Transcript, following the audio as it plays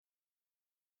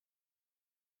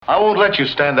I won't let you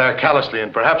stand there callously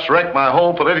and perhaps wreck my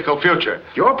whole political future.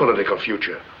 Your political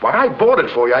future? Why, I bought it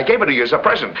for you. I gave it to you as a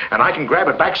present, and I can grab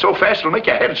it back so fast it'll make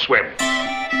your head swim.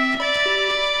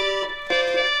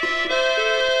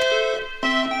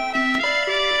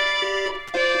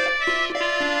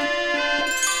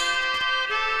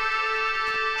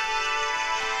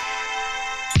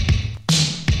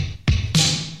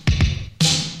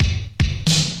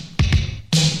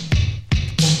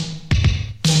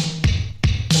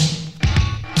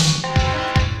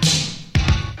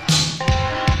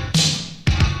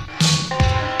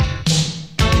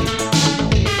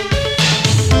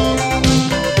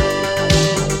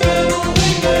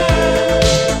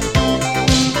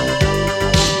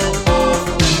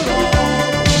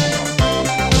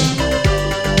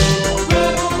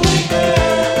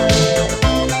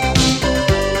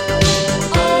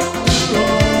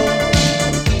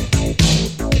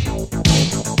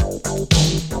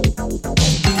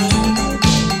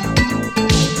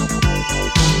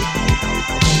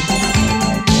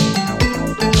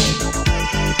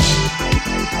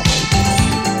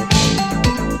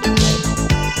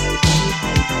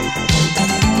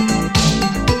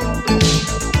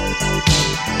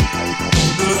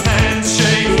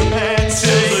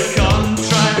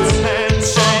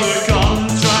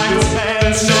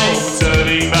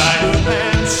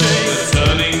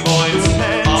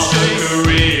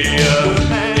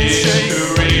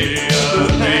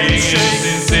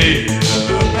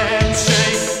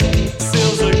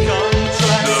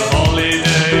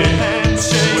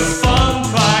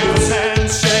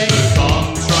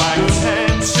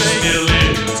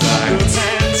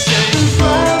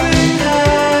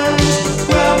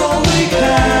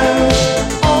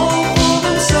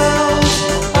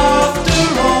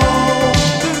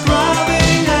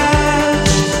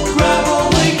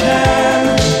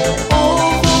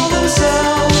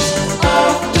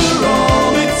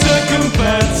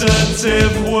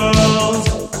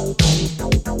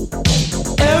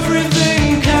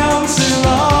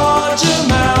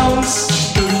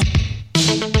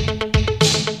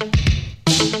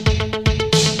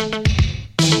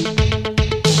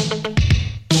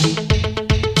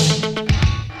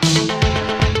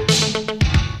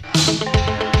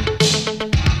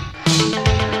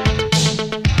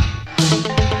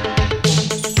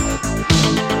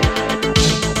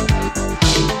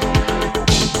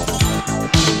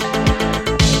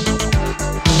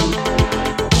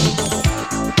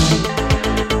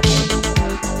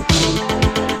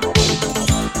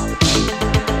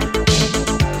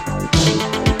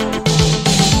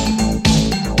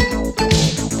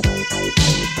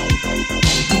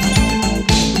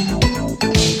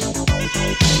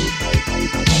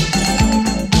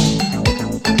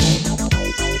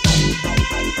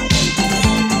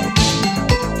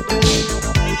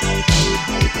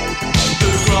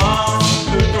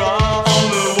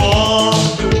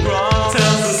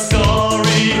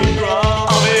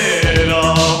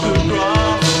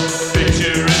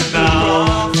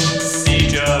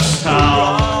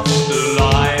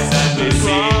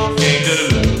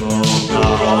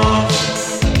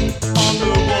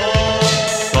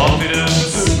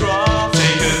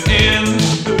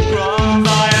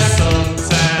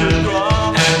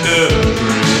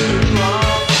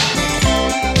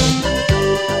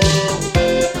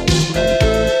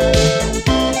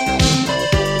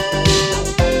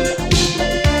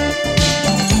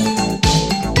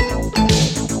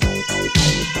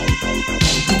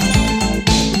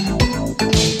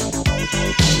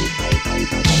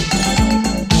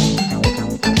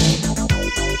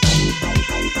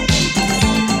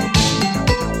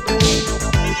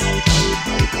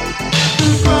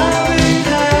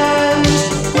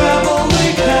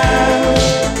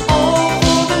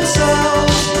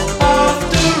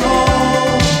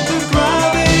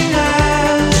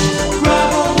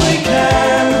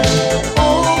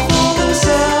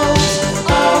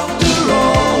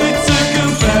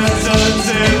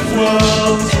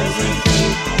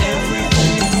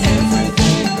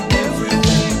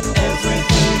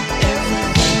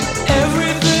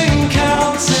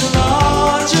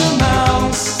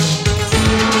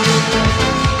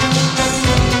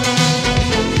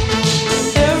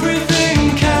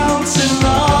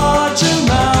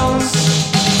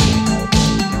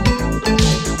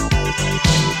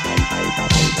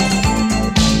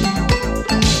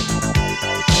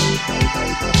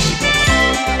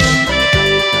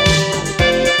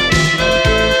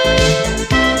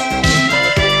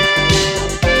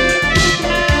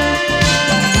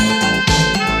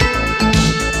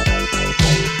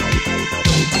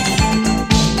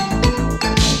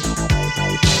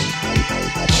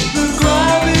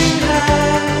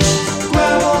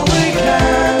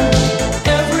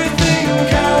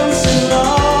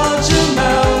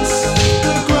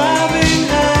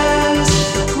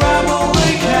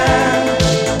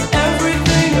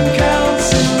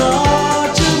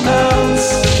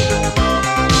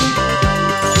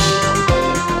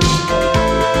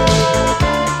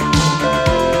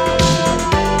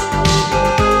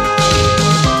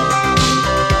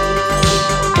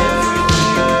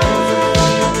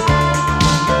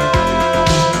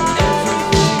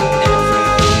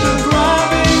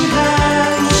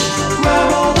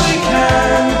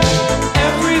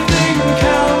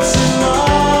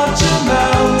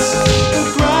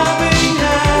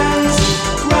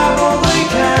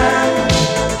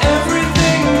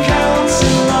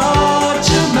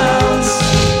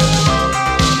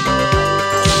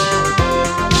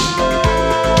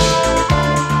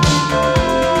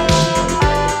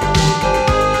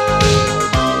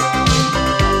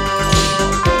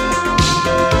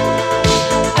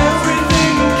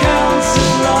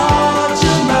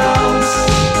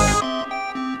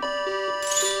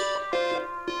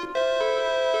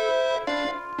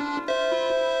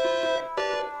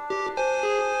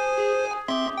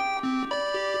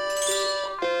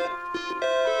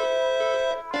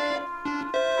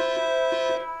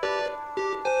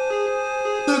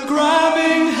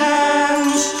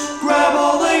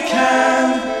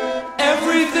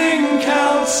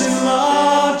 counts in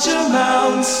large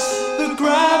amounts. The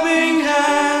grabbing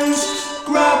hands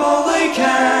grab all they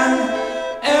can.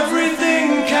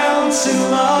 Everything counts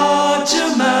in large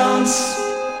amounts.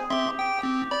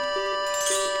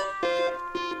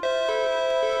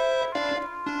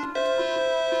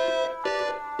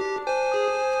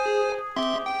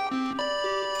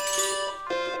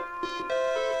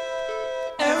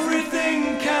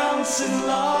 Everything counts in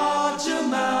large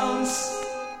amounts.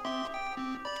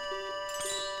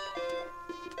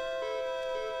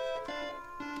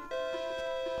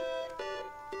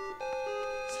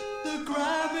 The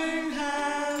grabbing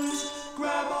hands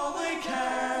grab all they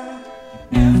can.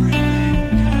 Everything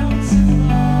counts in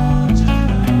large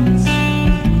amounts.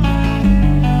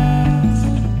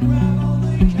 Grab all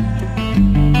they can.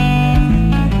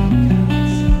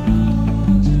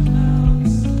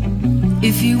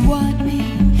 If you want me,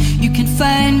 you can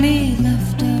find me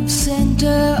left of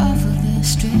center off of the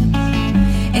strip,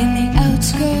 in the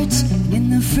outskirts, in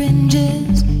the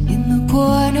fringes, in the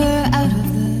corner, out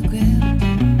of the grip.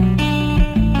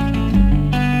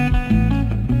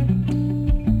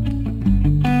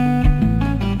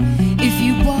 If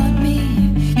you want me,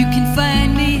 you can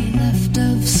find me left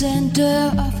of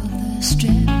center off of the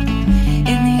strip,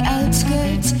 in the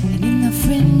outskirts and in the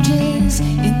fringes,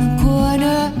 in the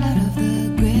corner, out of the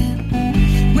grip.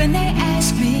 When they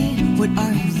ask me, what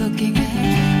are you looking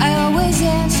at? I always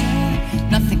answer,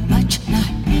 nothing much, not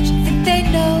much. I think they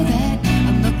know that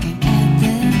I'm looking at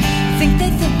them. I think they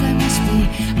think I must be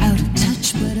out of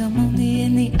touch, but I'm only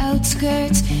in the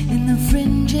outskirts, in the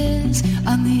fringes,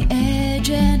 on the edge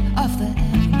and off the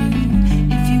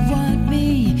avenue. If you want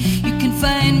me, you can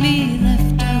find me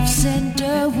left of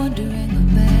center, wondering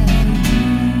about you.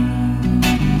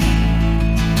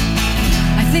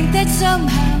 I think that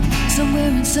somehow, somewhere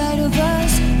inside of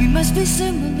us, we must be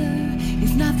similar,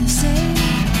 if not the same.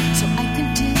 So I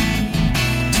continue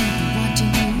to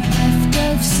wanting you left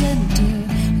of center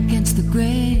against the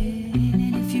grain.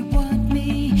 And if you want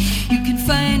me, you can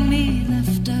find me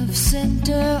left of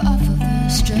center off of the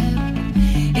strip,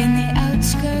 in the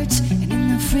outskirts and in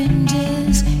the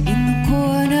fringes, in the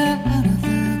corner, out of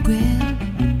the grip.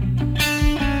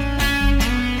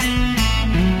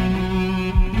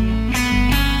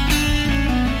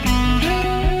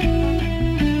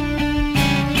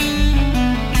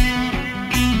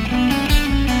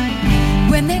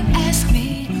 When they ask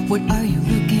me, what are you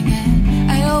looking at?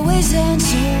 I always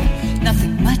answer,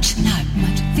 nothing much, not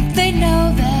much. I think they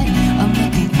know that I'm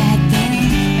looking at them.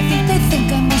 I think they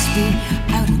think I must be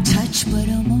out of touch, but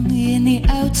I'm only in the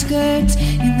outskirts,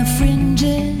 in the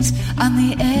fringes, on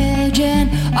the edge and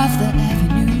off the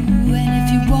avenue. And if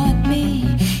you want me,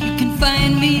 you can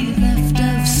find me left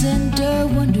of center,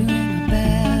 wondering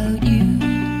about you.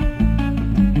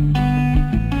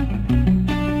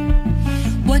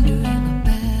 Wondering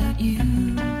about you.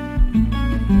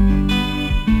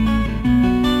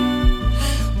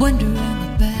 Wondering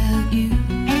about you.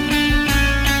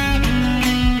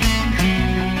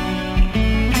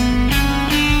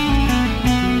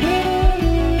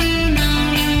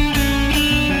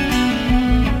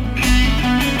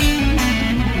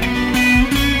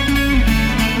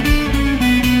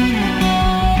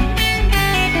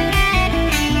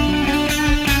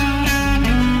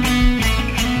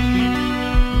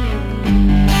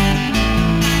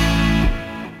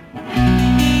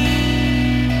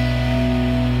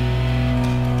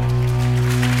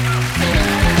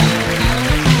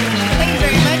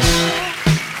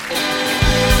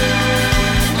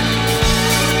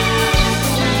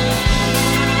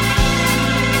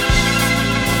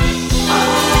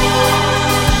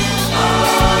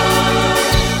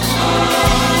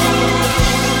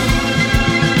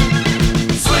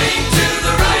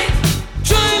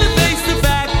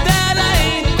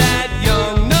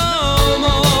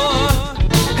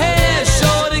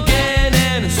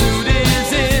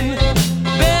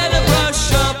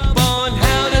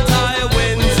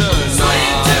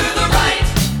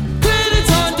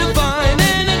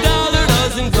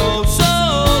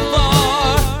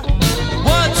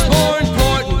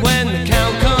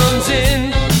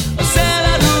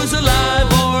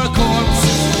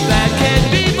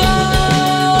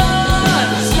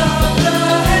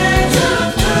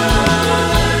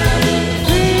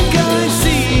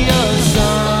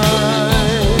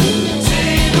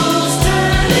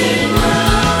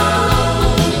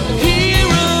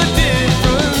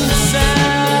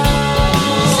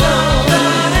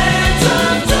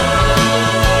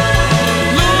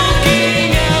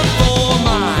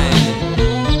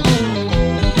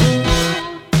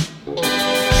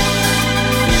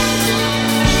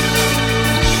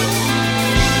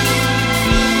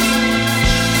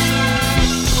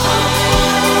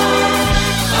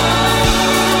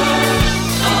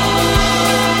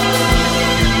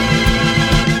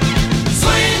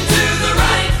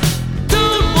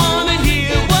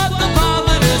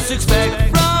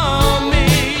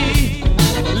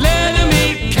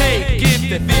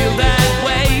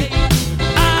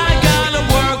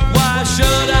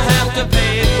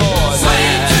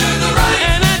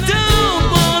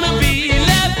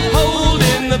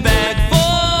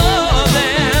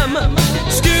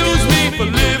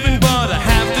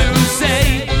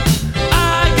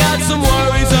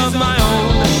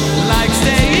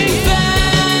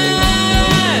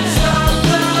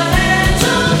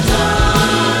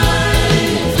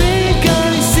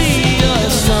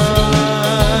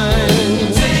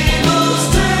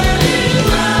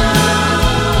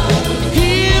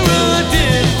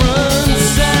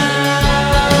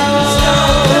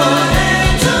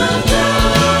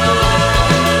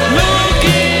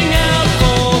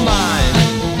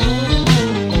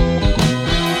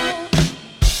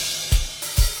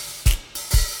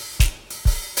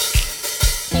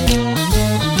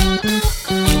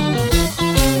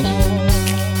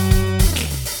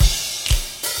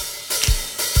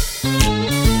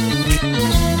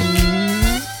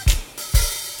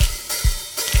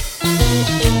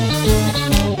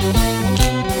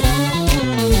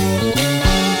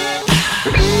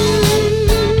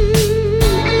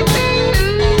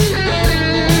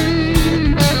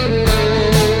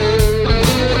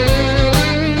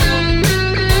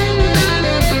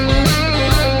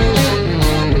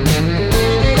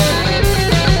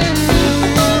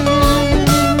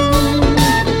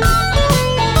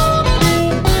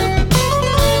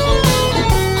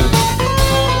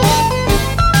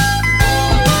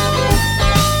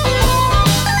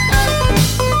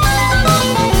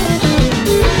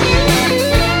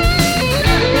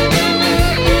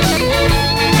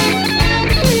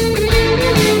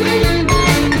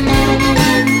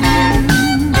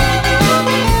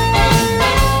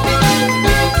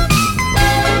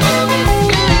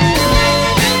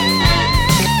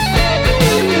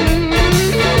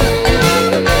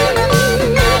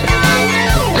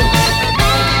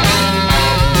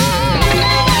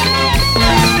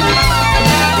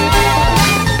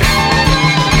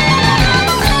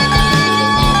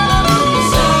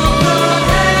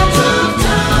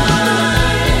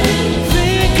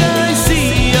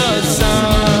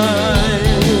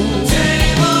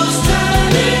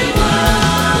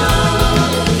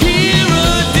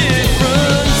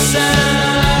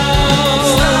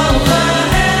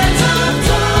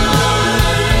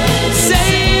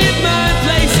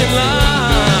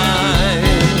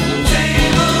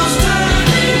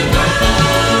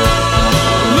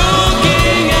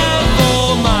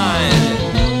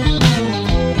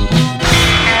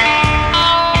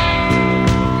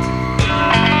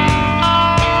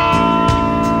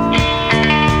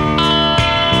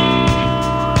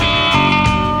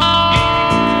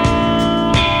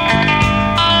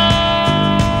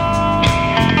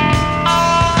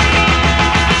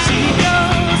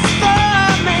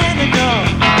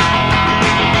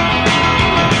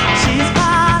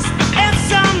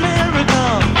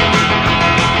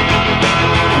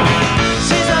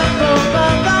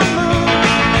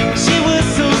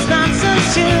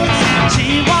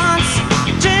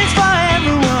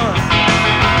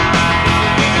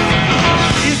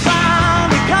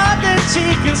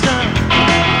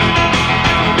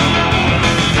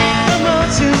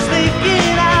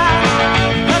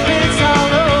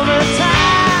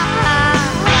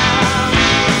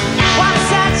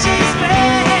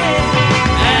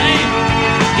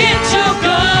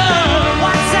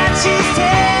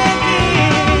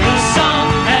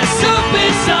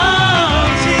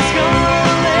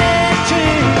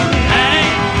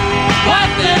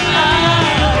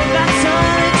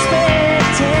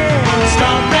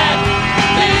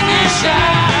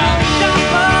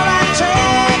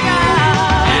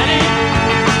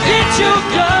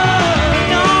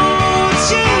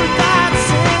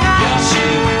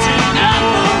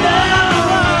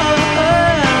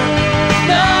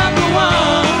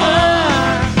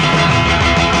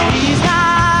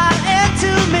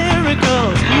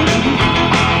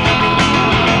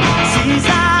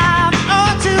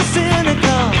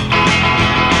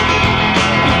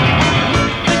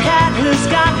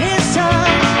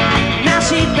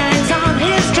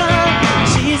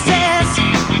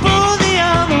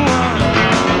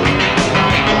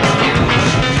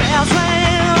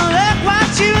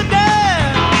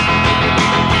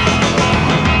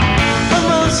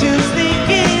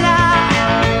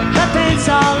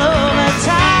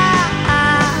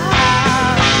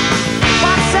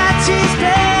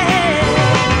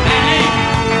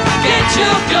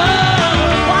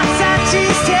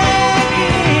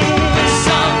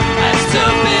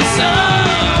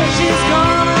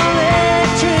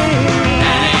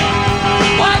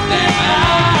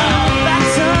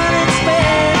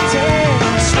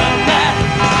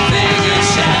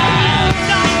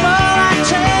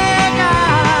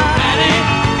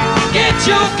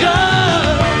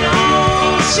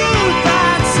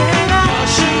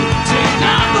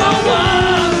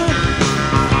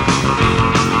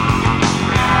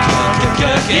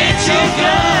 get your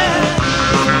gun.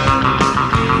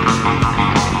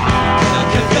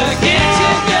 Get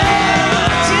your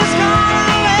gun. She's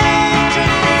gonna let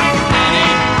you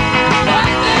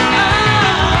like that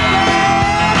night.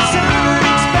 It's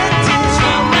unexpected.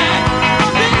 From that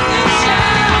finger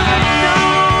shine.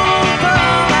 Don't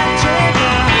pull that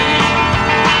trigger.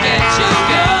 Get your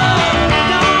gun.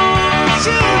 Don't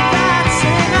shoot that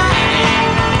sinner.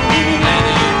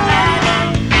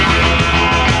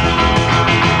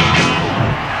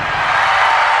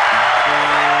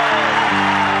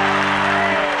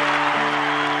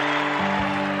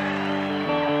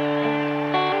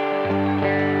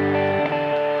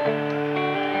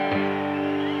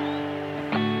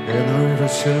 In the river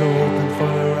shall open for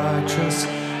the righteous.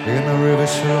 In the river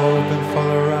shall open for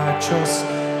the righteous.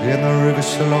 In the river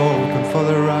shall open for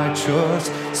the righteous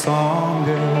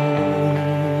someday.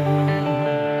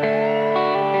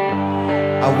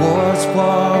 I was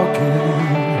walking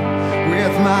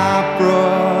with my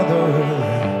brother,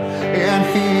 and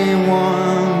he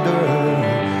wondered,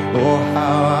 oh,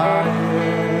 how I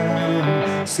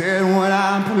am. Said when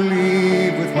I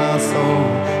believe with my soul,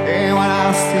 and when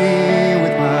I see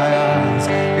with my eyes,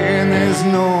 and there's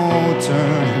no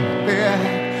turning back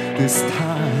this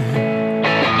time.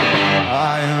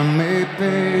 I am a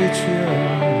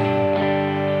patriot.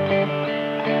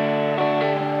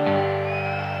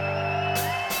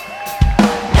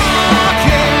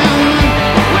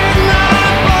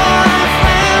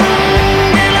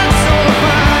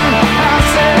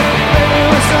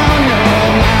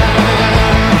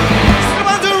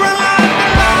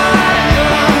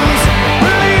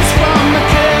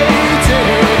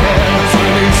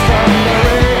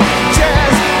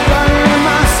 Burn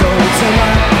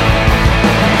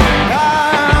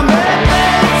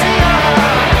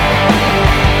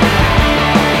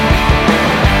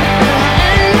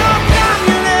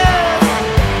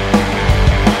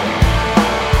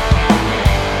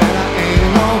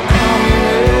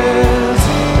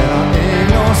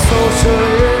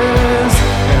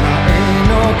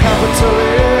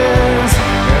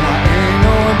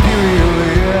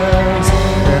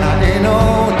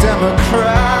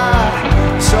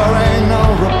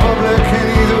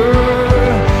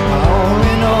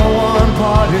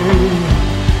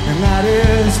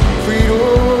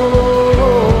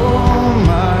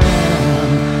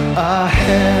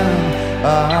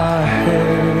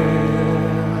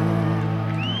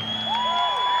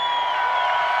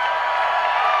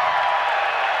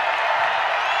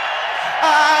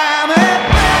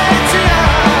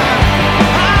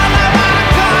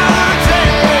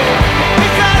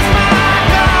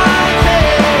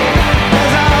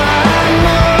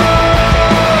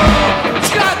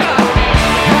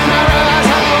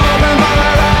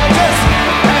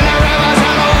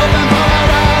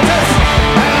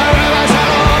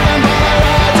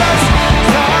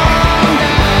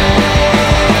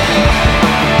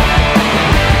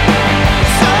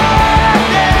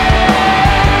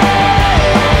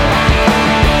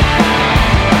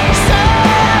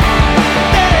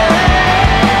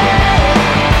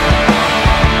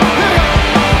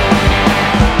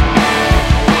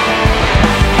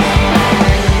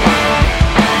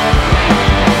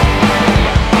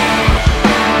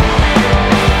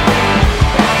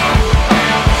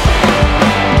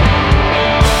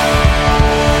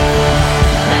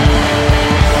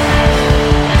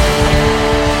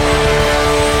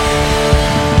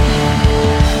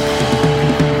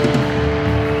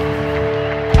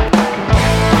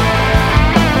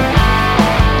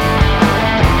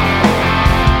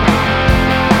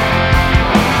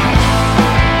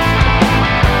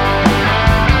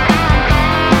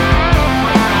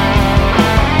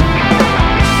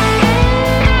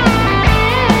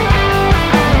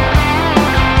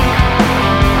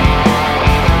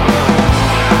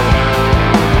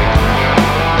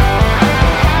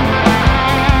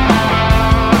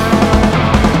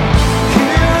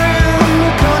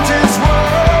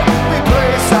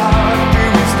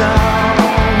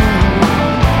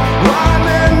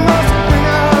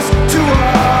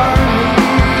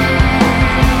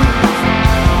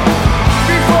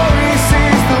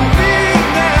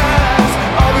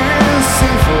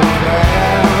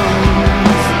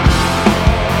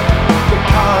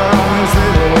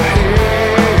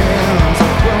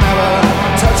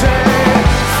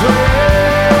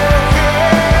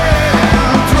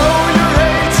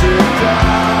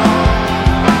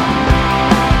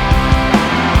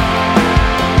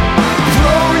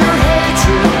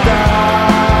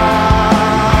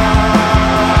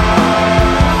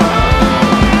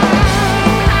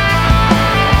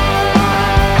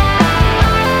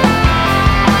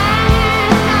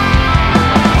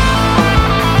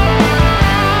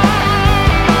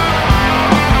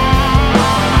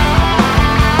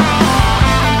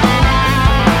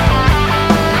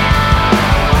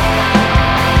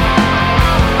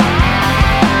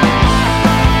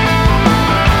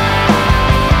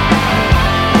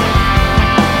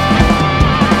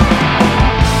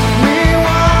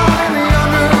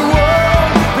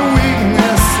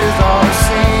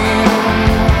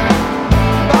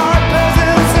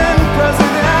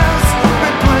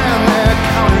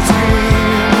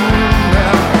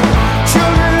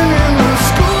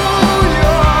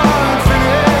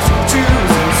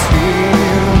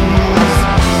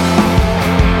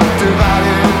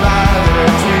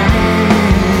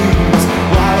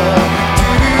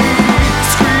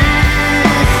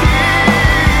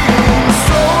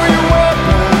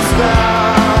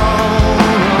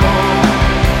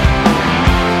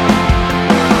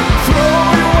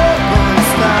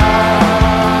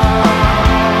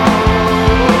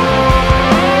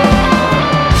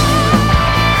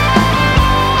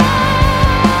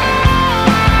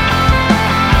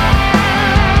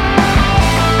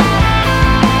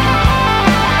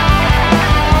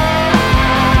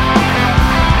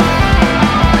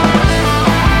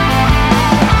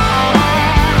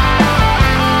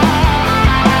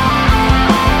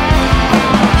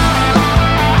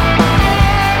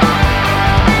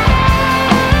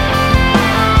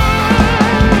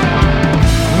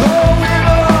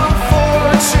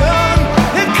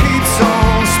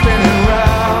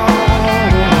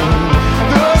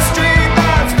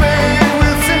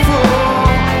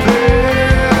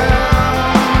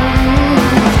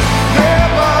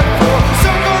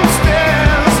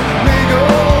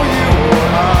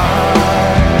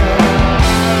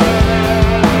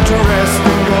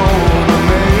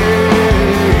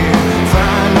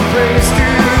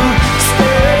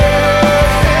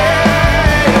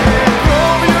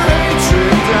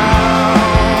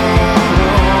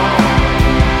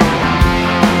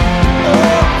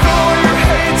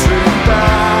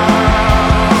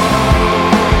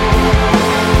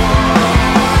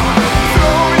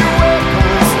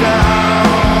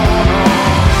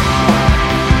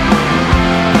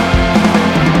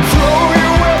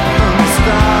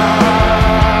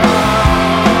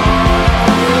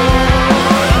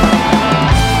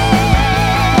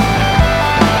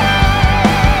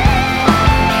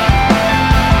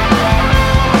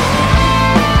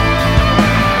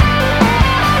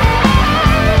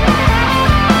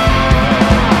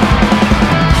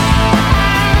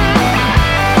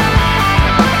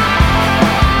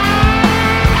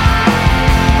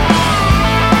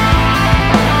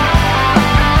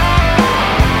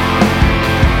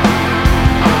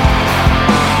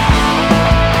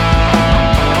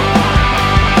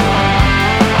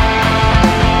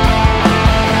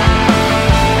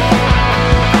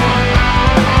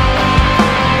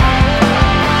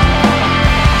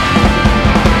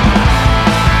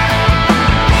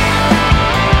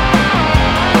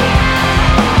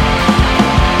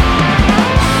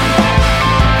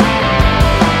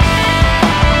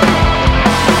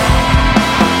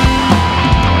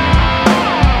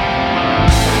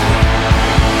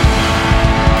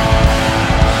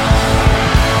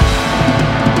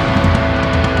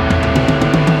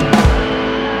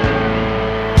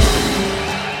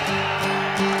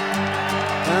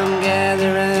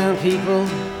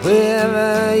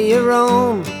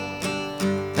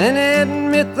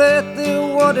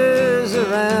waters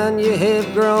around you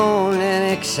have grown,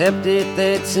 and accept it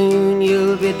that soon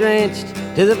you'll be drenched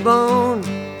to the bone.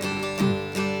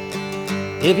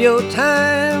 If your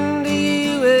time to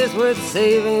you is worth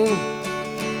saving,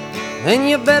 then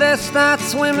you better start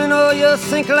swimming or you'll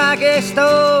sink like a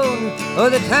stone, for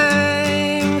the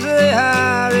times they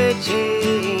are a-changing.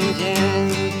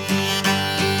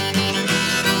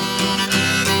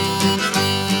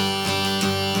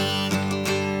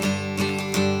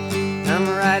 Some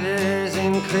writers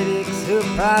and critics who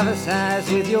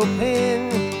prophesize with your pen,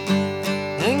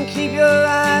 and keep your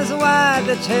eyes wide,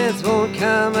 the chance won't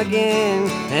come again.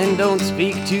 And don't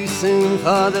speak too soon,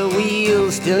 for the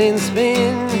wheel's still in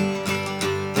spin,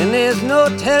 and there's no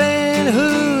telling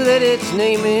who that it's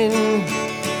naming.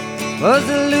 Was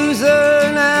the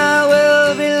loser now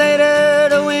will be later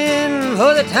to win,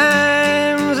 for the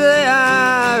times they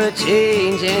are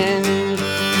a-changing.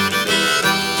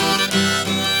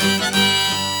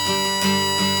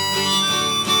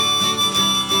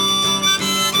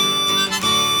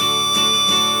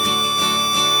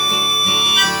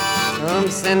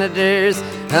 Senators,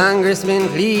 congressmen,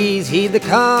 please heed the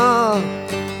call.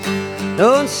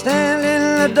 Don't stand in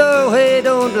the doorway,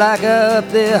 don't block up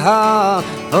the hall,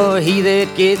 for he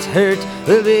that gets hurt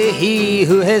will be he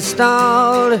who has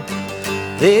stalled.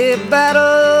 The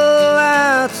battle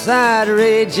outside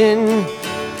raging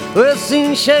will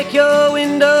soon shake your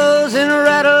windows and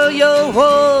rattle your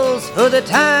walls, for the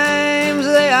times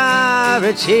they are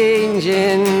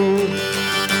a-changing.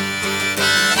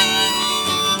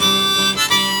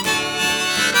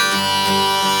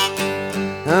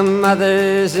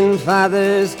 Mothers and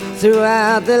fathers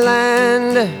throughout the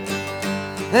land,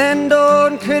 and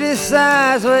don't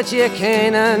criticize what you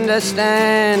can't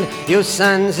understand. Your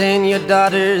sons and your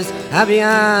daughters are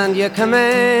beyond your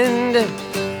command.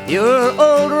 Your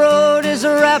old road is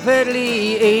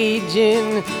rapidly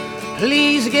aging.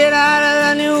 Please get out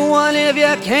of the new one if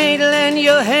you can't lend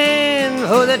your hand,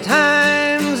 for the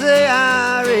times they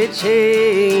are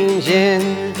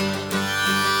a-changing.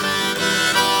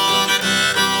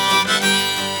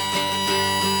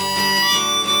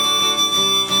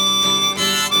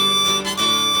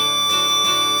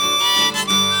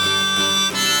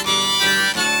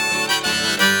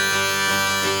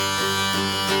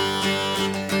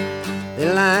 The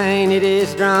line it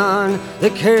is drawn, the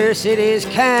curse it is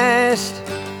cast.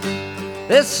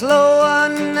 The slow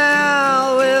one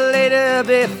now will later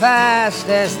be fast,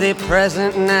 as the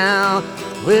present now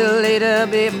will later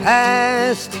be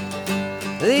past.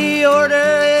 The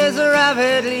order is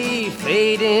rapidly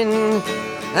fading,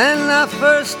 and the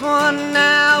first one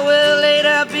now will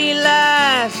later be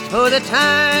last, for the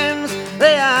times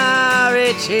they are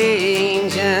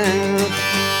a-changing.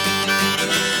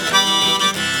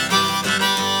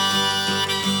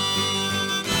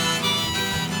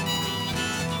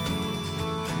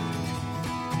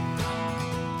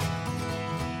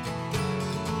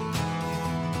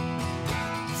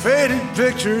 Faded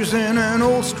pictures in an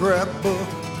old scrapbook,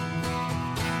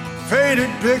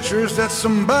 faded pictures that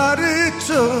somebody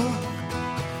took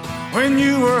when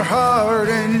you were hard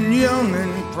and young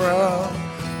and proud,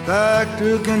 backed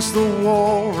against the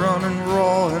wall, running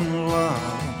raw and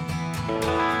loud.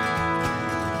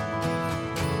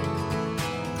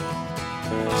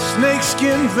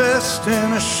 Snakeskin vest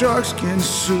and a sharkskin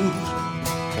suit,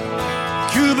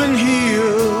 Cuban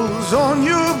heels on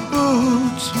your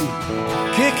boots,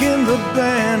 kicking the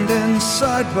band and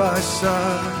side by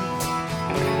side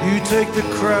you take the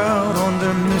crowd on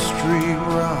their mystery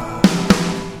ride.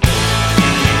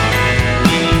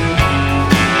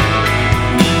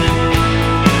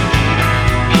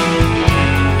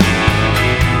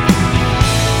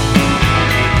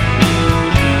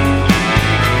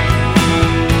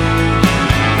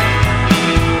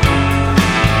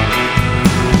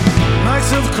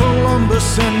 Knights of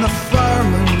Columbus and the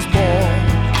Fireman's Ball,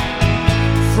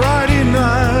 Friday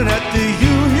night at the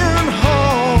Union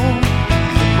Hall,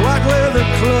 black leather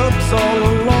clubs all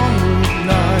along Route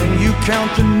 9. You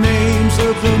count the names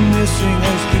of the missing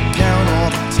as you count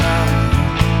off time.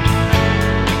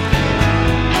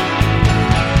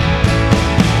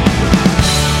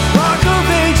 Rock of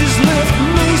Ages lift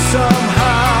me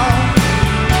somehow,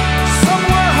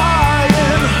 somewhere high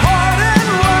and hard and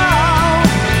round,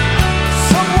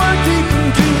 somewhere deep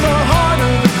into the heart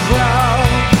of the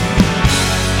crowd.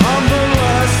 I'm the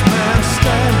last man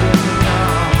standing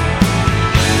now.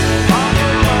 I'm the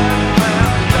last man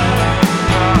standing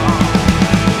now.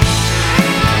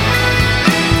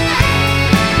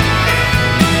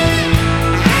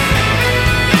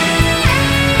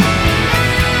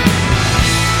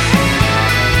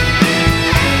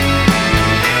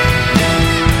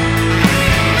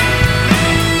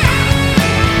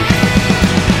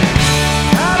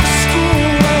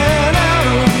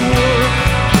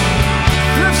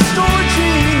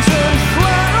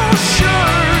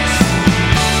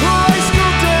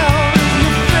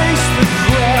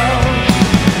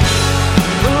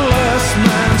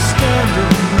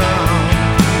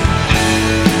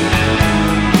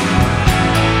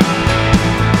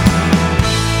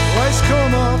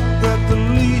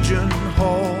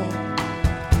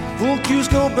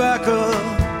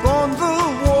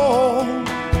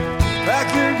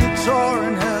 guitar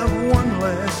and have one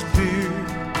last beer.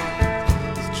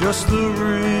 It's just the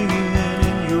ringing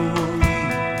in your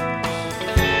ears.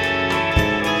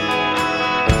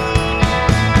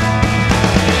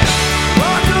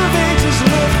 Rock of Ages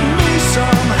left me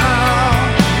somehow,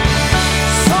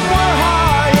 somewhere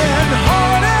high and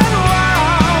hard and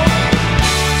loud,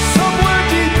 somewhere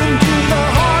deep into the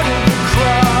heart of the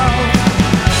crowd.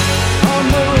 I'm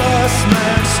the last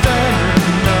man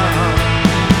standing now.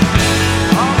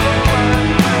 I'm the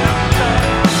last man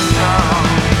standing now.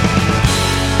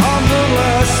 I'm the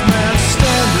last man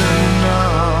standing now.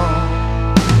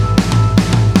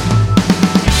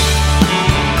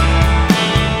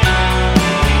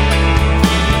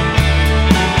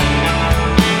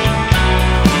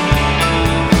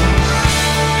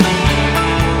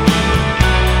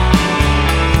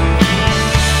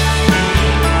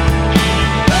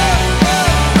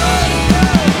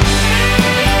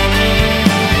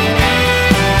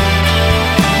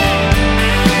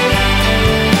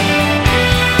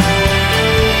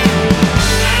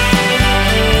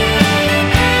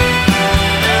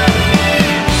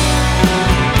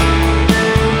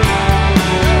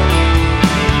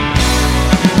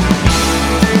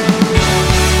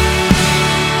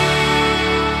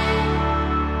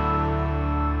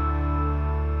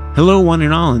 Hello, one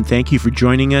and all, and thank you for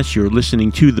joining us. You're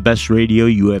listening to the best radio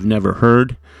you have never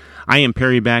heard. I am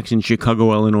Perry Bax in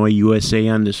Chicago, Illinois, USA,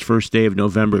 on this first day of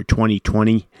November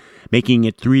 2020, making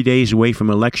it 3 days away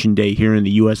from Election Day here in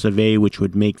the US of A, which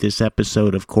would make this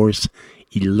episode, of course,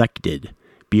 Elected,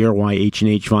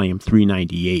 BRYH&H Volume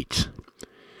 398.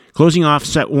 Closing off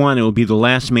set one, it will be The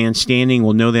Last Man Standing.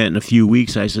 We'll know that in a few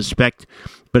weeks, I suspect.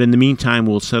 But in the meantime,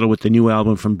 we'll settle with the new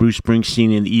album from Bruce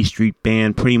Springsteen and the E Street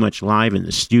Band, pretty much live in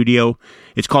the studio.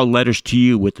 It's called Letters to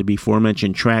You, with the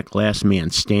before-mentioned track Last Man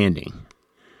Standing.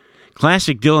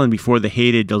 Classic Dylan before the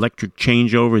hated Electric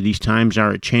Changeover, These Times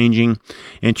Are A-Changing,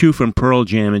 and two from Pearl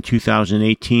Jam in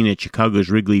 2018 at Chicago's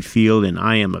Wrigley Field, and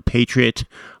I Am a Patriot,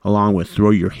 along with Throw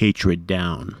Your Hatred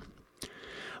Down.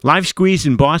 Live Squeeze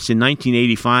in Boston,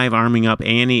 1985, Arming Up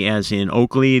Annie as in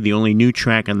Oakley, the only new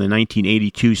track on the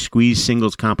 1982 Squeeze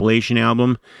singles compilation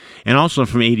album, and also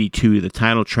from 82, the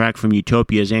title track from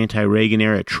Utopia's anti-Reagan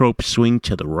era trope Swing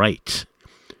to the Right.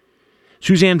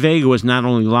 Suzanne Vega was not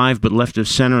only live but left of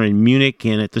center in Munich,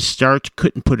 and at the start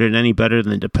couldn't put it any better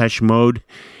than Depeche Mode,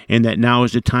 and that now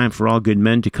is the time for all good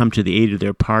men to come to the aid of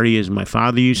their party, as my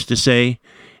father used to say,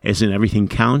 as in everything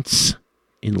counts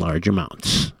in large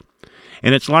amounts.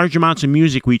 And it's large amounts of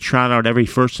music we trot out every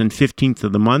 1st and 15th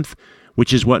of the month,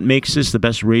 which is what makes this the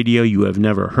best radio you have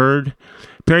never heard.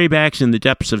 Perry Bax in the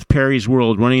depths of Perry's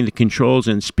world, running the controls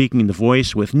and speaking the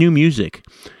voice with new music.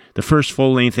 The first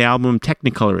full-length album,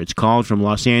 Technicolor, it's called, from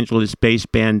Los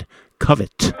Angeles-based band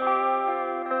Covet.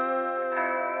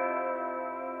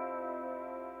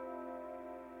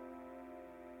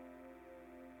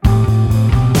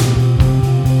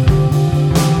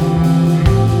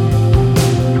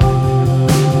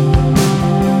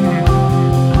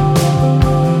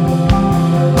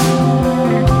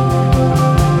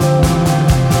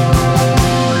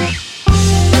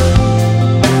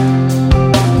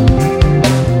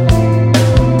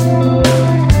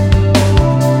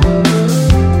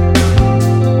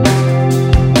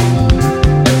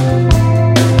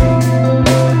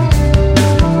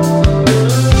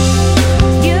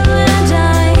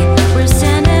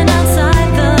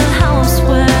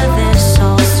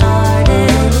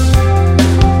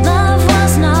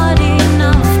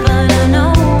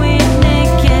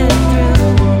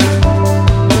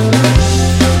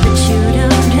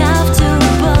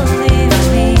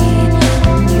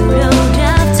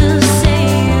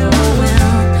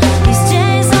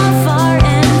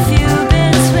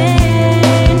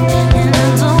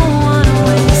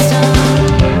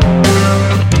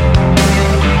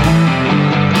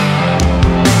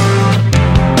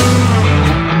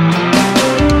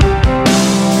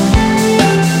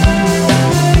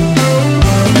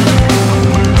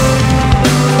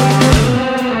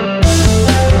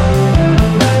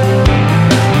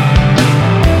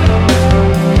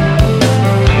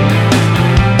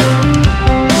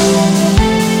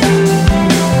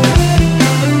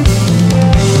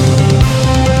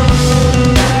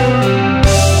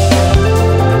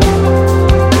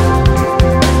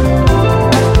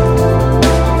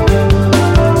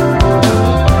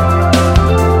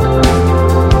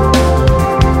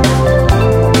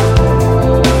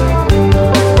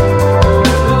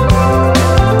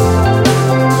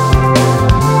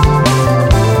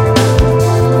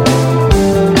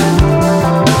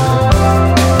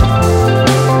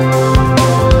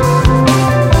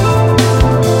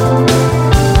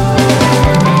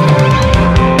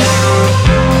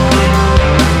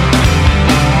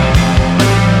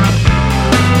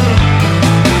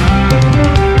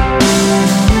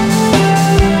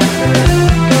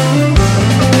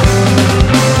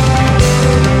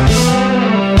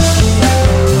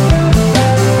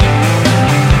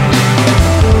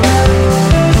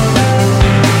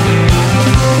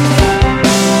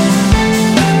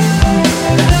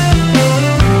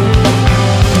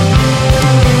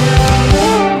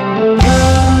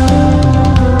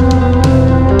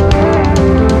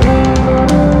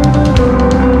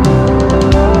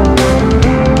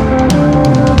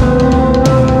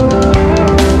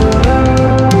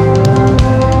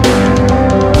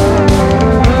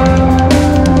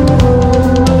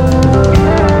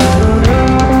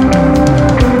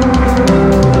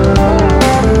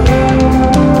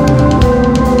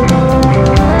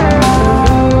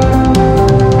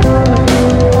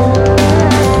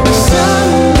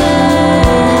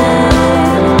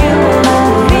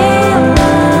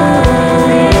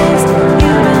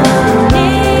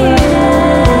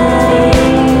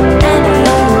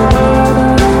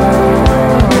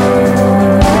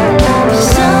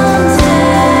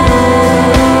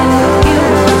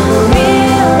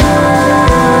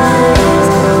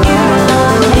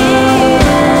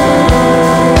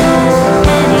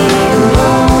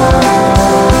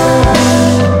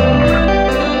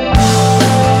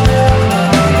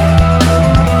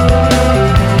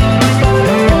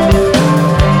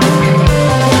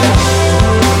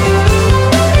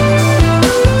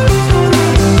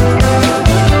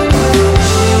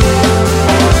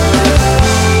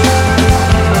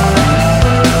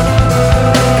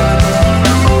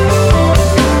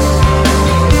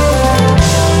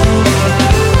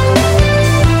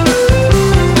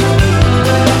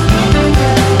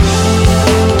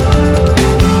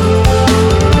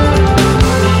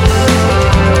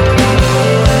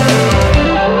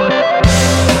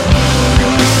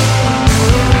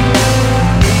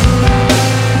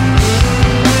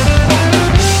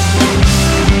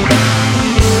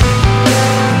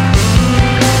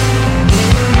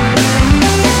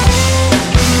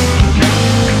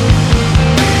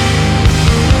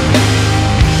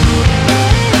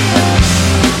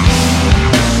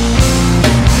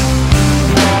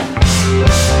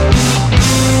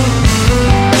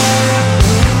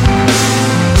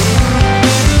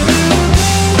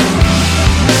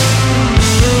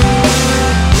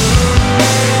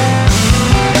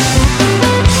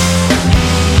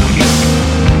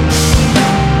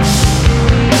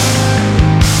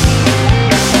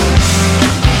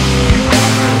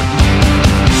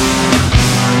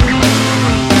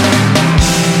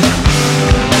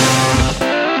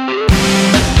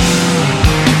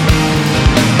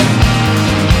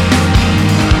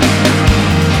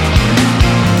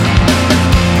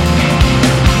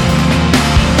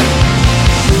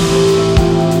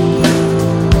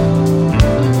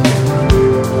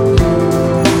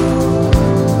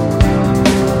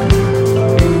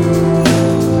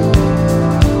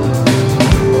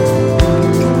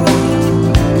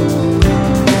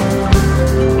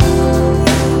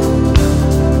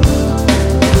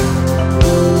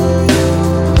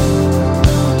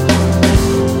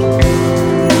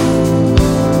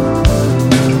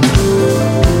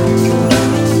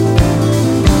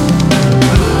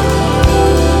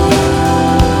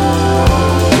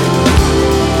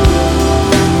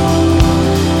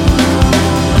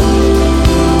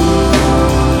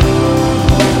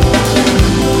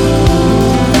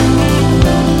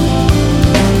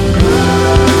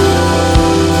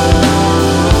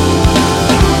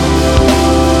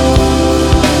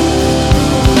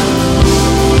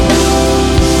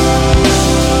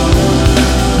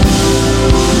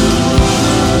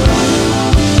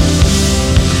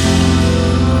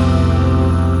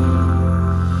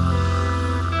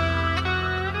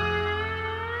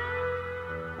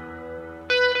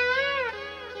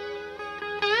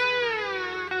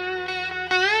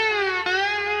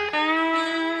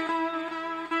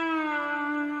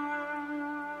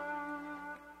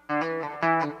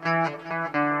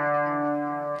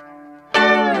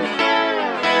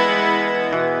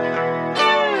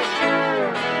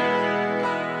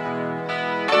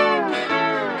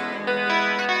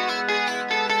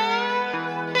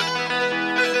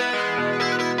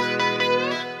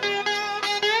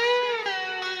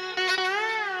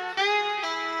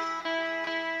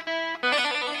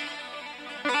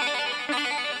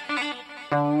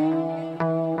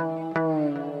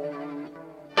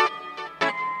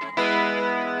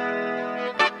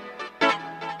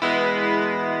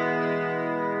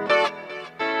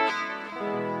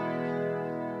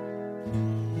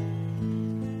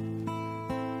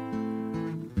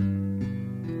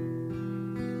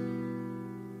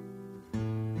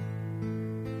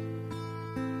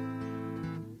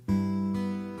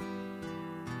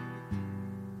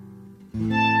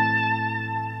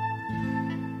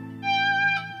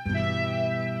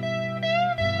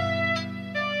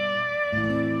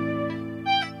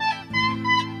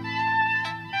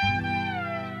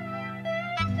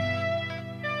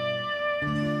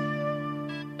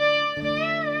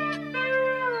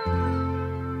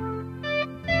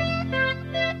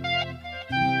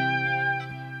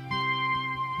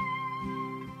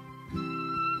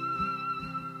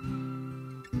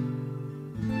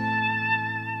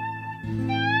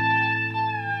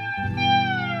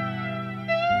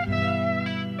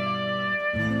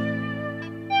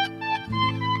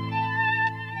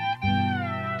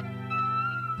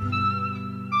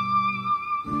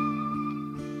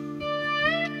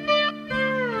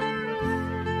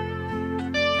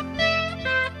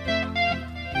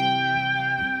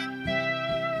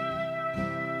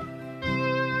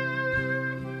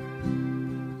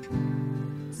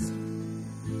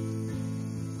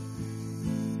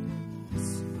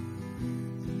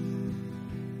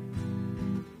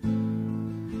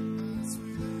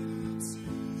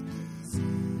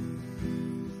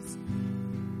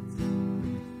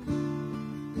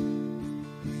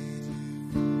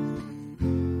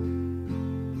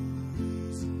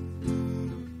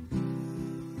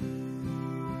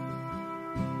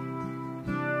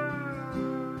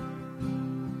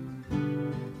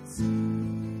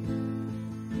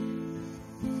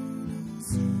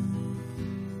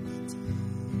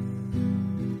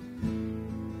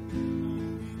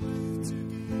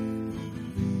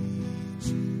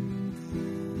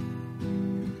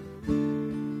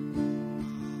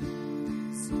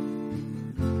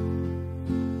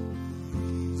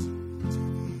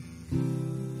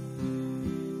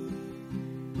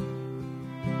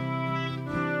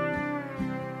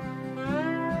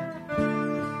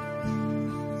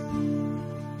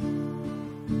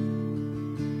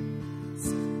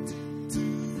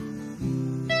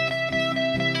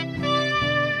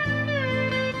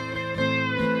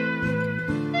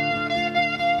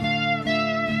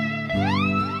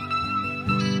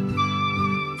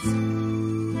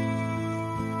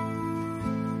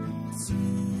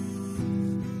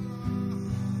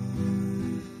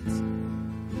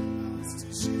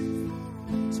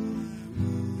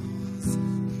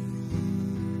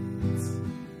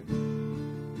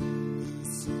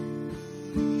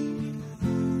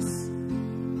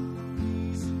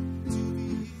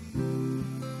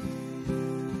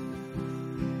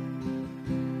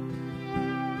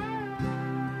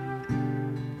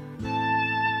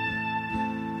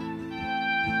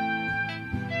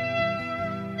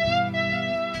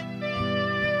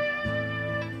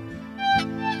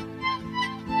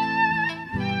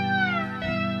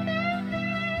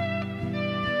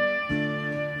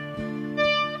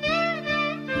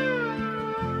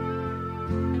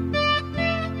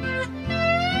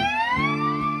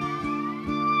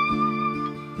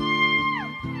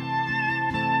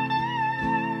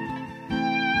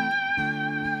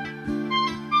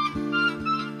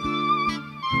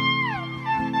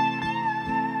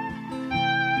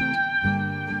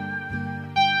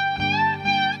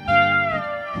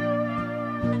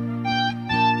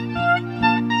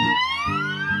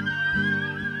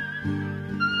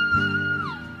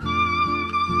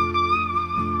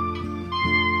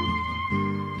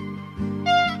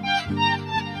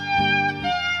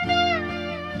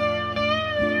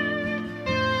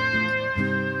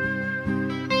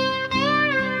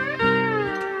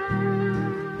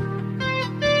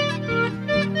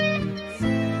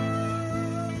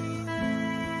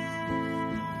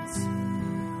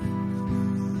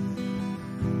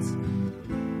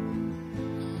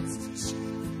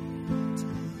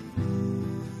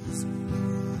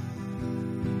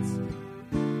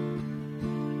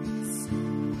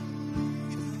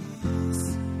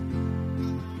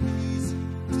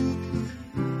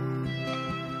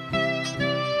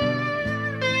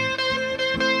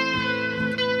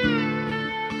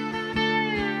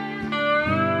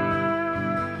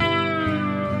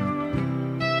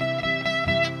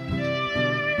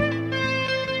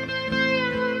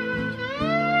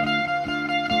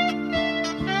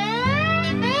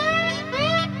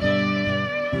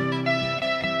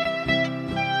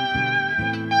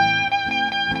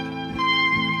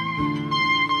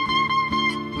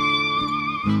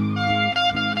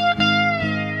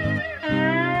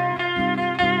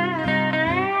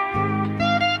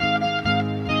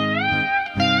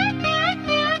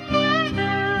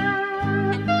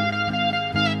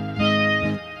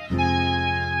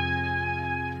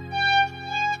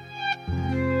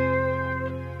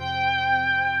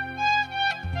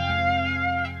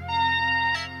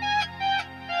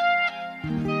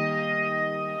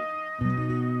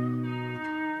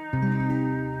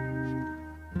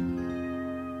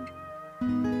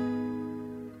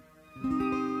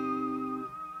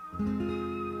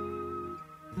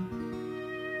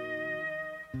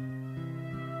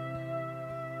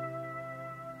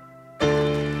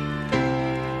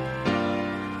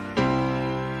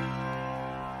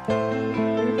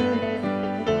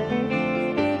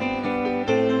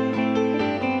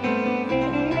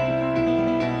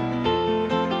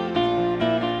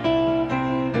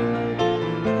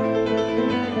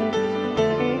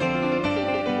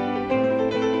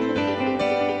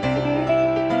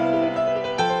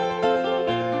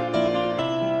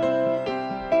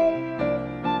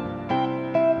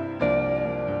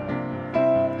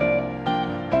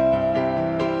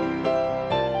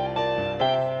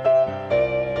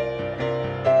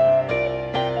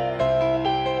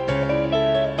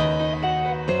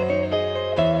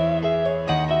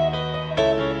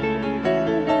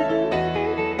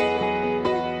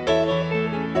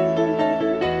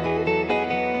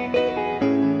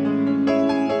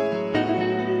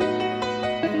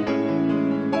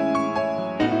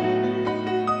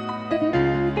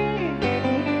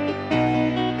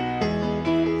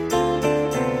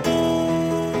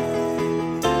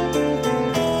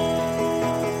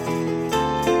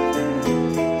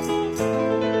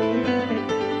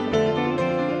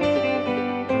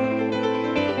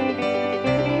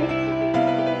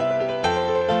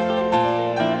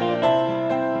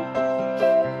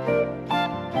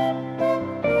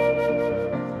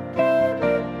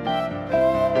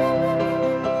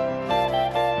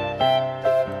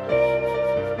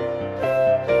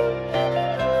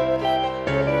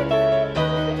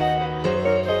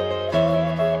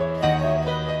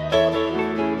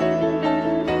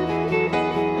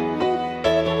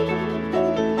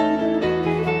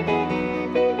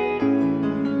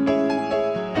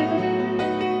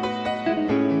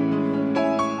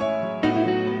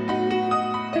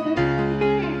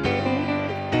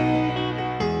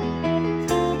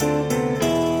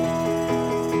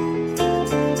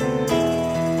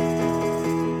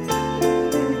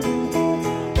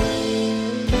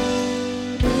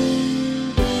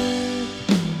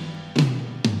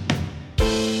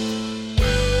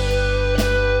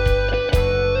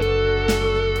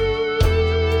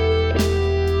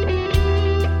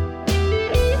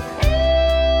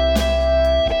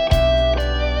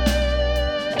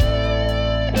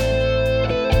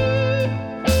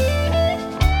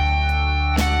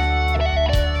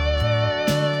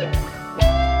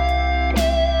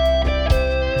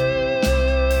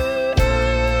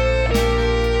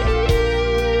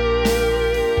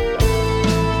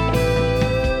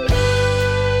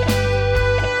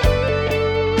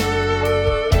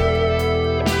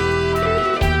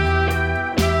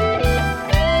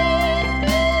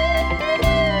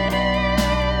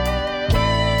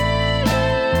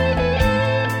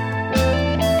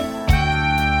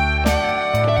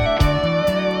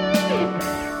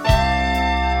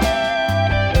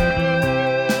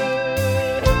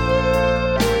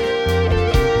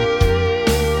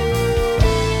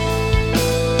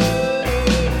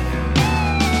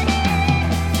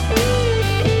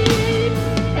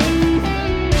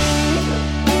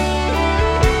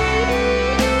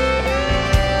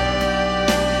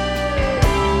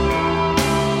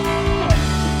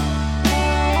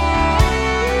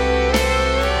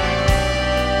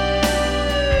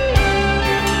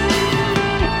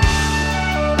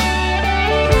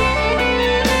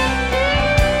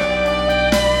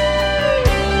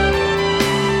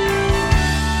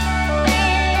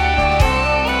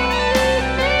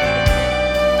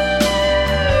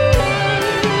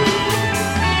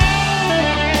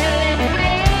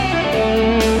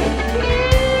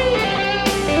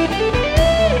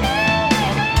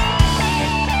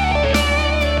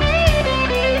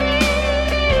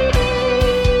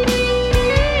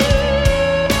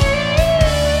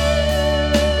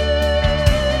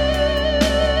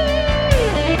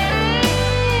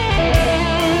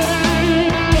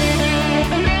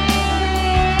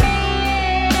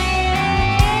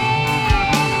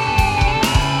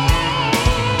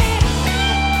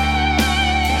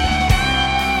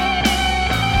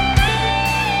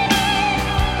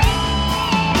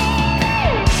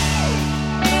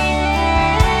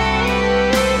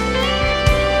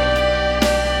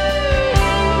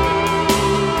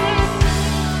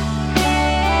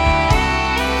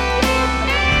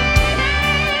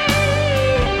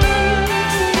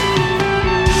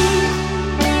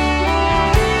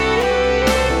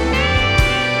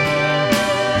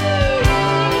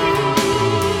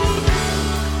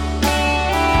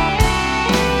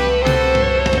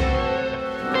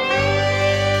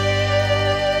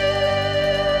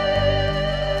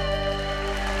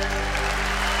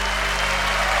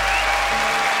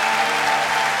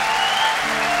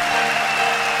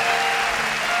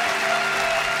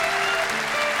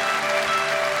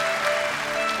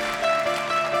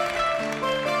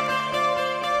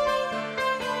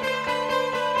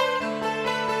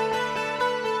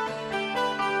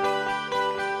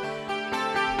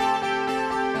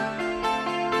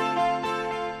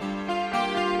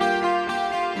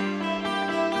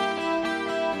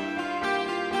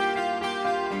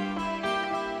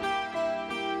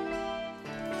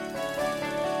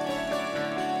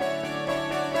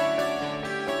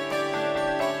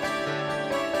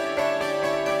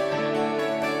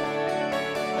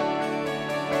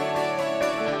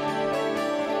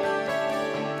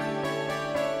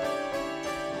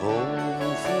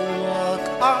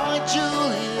 Our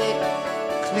Juliet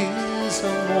clears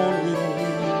her morning.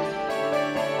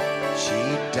 She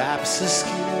dabs her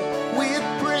skin with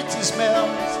pretty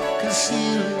smells,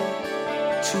 concealing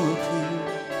to appear.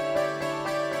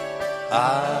 I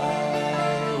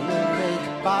will make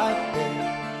my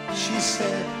bed, she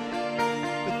said,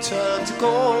 but turn to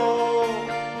gold.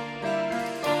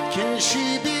 Can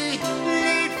she be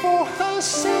late for her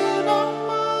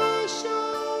cinema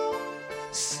show?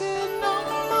 Cinema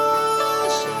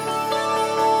show.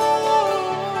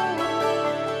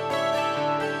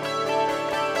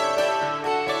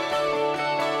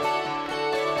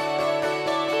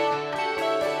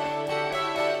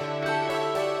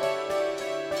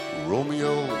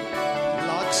 Romeo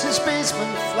locks his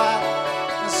basement flat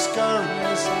and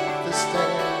scurries up the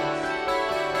stairs.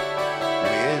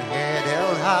 With head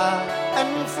held high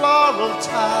and floral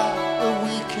tie, a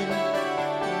weekend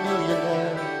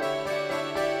millionaire.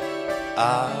 I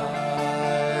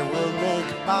will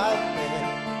make my bed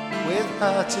with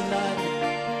her tonight,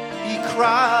 he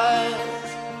cries.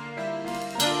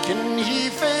 Can he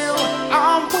fail?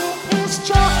 I'm with his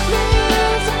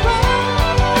chocolates abroad.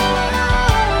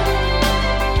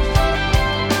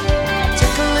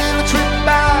 Take a little trip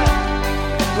back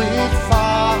with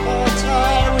Father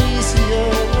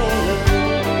Tiresias.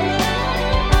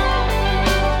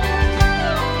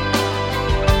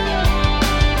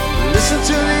 Listen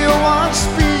to the old one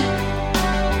speak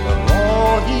of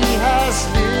all he has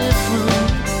lived through.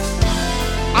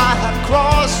 I have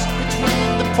crossed between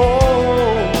the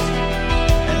poles,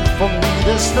 and for me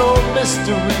there's no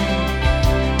mystery.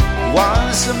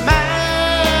 Once a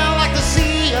man like the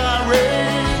sea I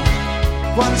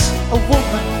raised, once a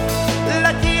woman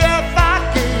like the earth I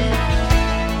gave.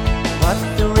 But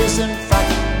there is in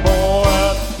fact more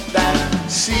than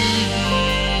sea.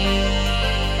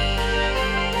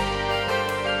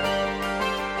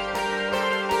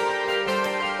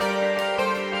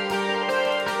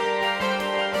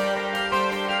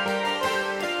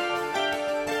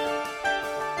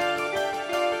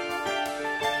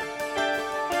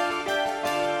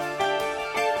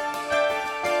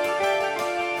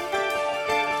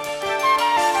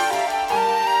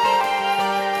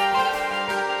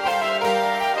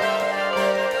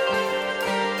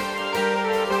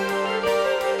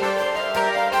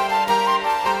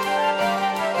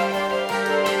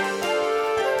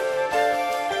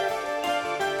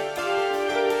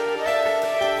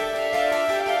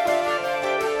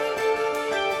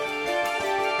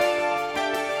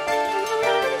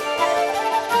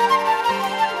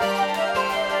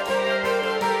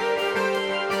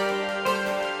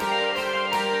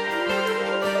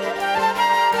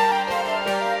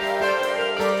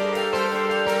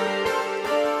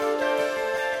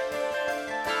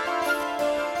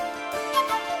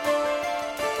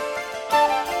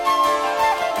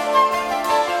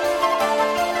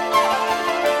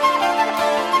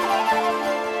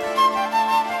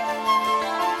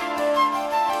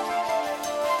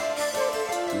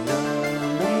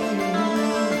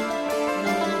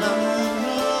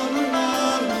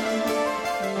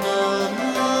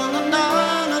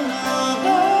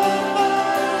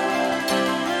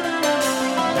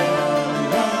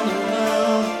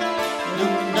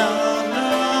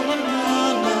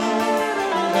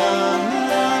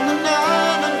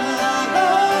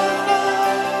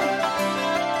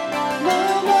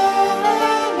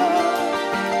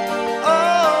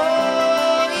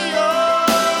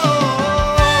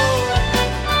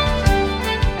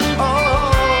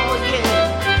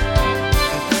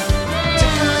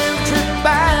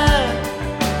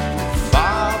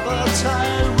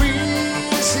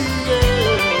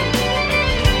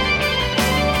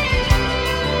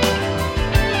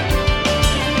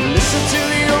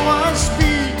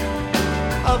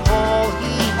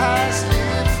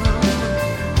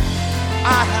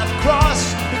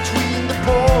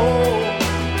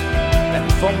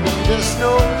 There's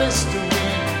no mystery.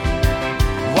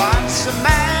 Once a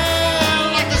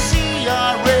man like the sea I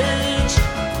raged,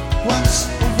 once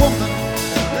a woman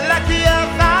like the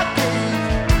earth I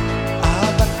gave. Ah,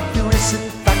 but there is in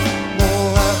fact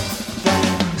more than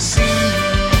sea.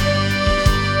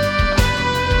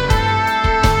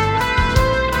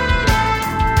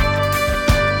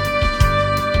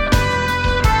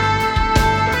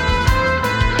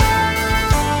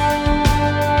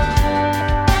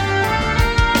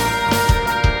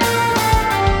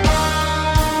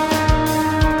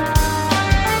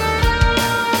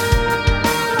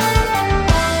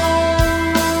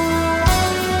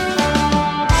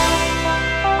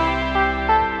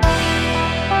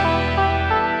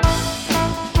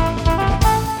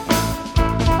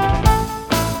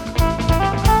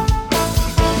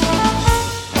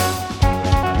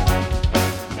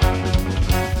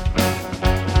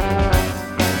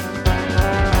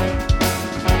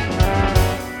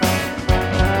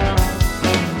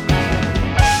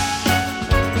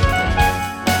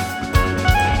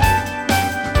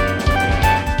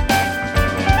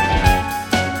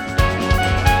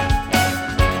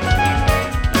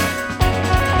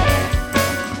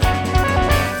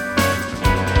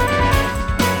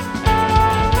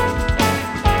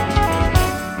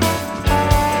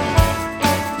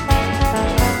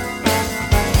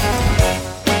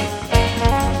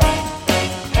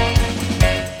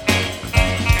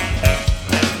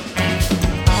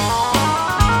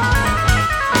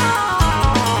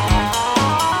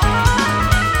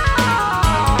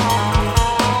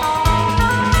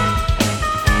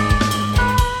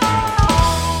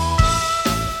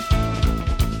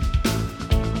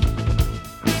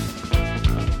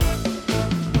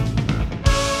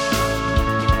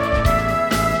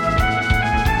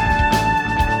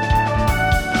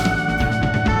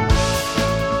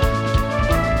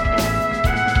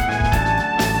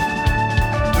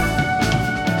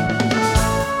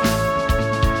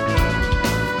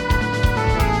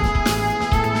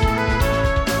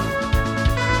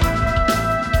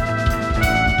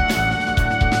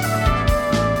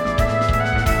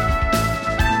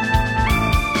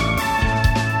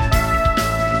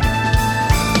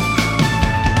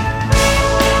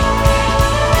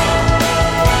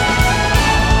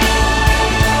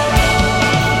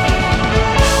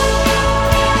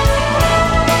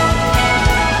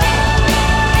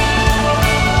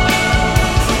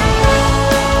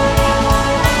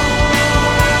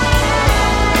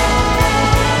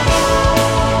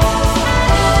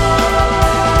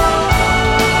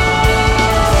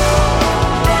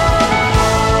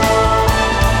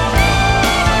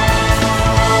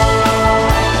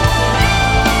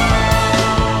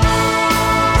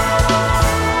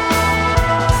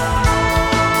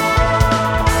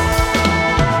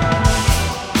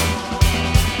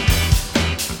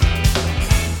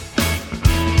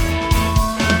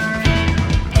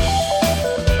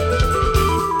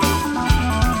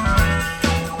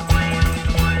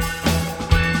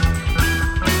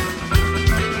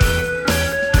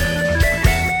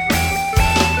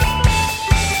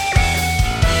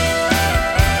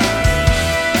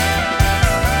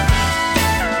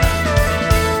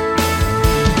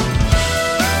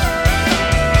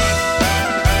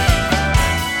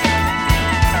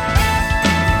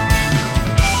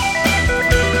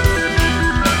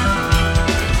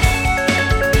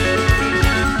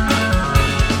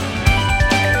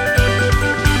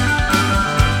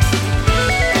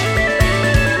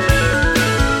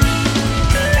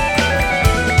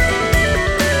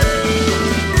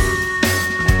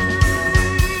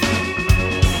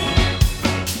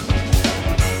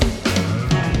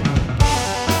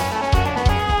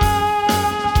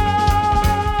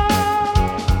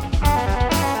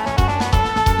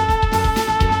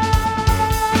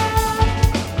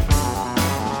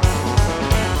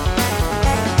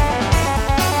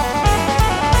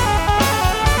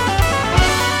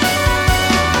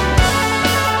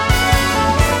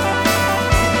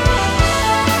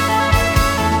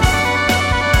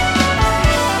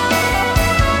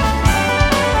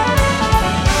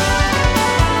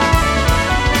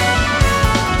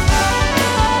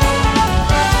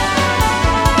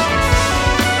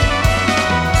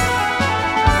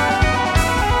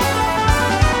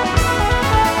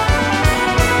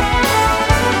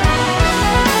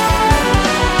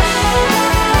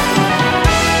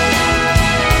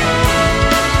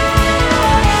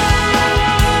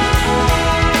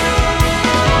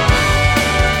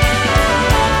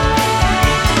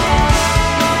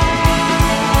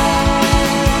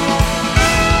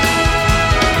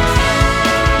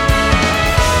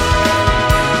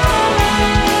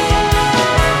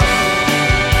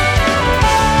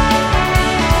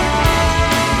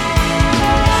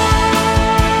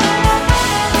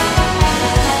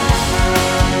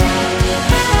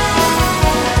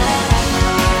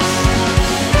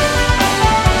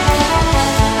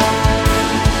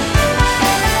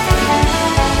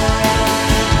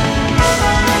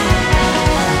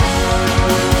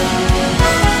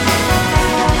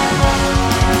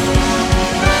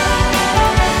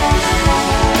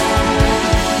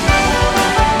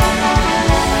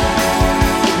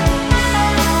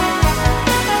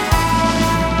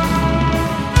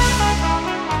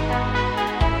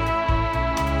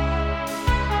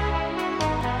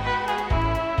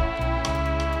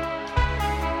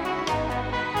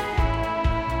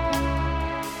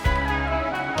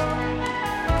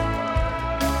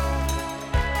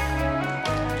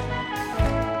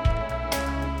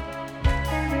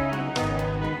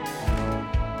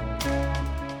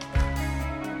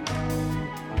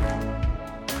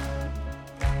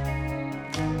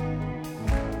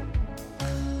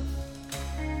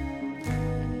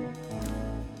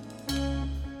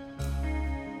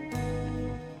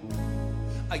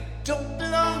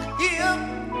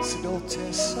 so don't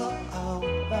test so out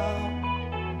loud.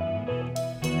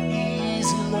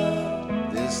 Easy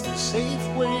love is the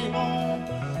safe way home.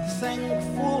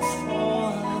 Thankful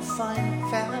for a fine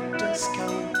fat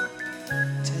discount.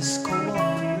 Tesco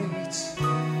operates.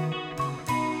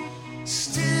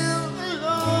 Still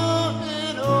alone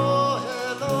and oh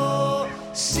hello.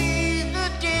 See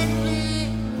the deadly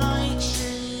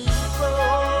nightshade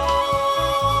roll.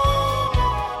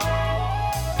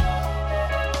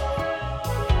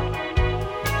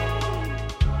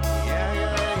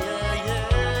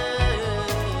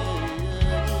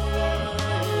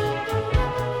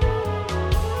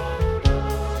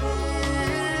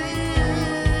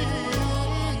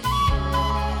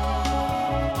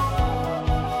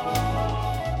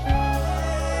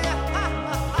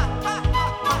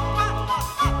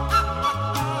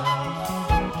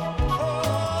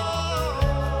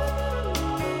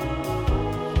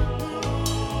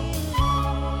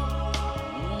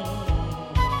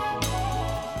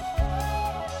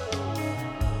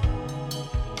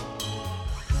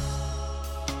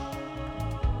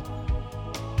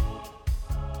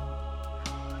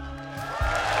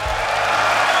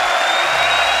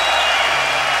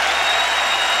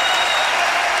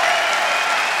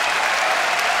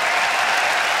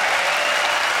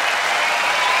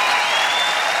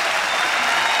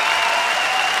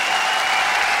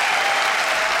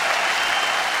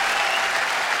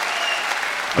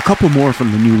 A couple more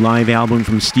from the new live album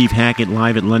from Steve Hackett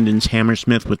live at London's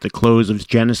Hammersmith with the close of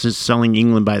Genesis selling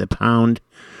England by the pound,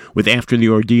 with After the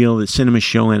Ordeal, the Cinema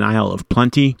Show, and Isle of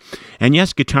Plenty, and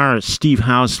yes, guitarist Steve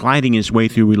Howe sliding his way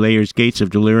through Relayer's Gates of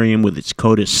Delirium with its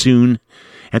coda Soon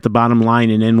at the bottom line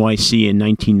in NYC in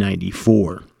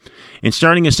 1994. And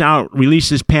starting us out,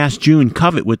 released this past June,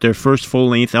 Covet with their first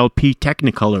full-length LP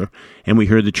Technicolor, and we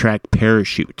heard the track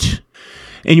Parachute.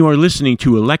 And you are listening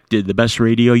to Elected, the best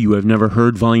radio you have never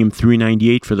heard, volume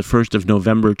 398 for the 1st of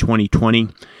November 2020.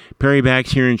 Perry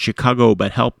Bax here in Chicago,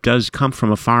 but help does come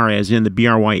from afar, as in the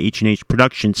BRY H&H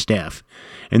production staff.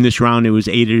 In this round, it was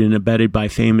aided and abetted by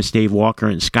famous Dave Walker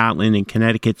in Scotland and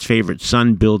Connecticut's favorite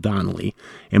son, Bill Donnelly.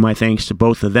 And my thanks to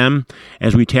both of them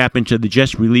as we tap into the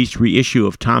just-released reissue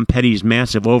of Tom Petty's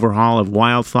massive overhaul of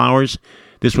Wildflowers.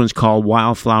 This one's called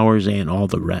Wildflowers and All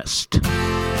the Rest.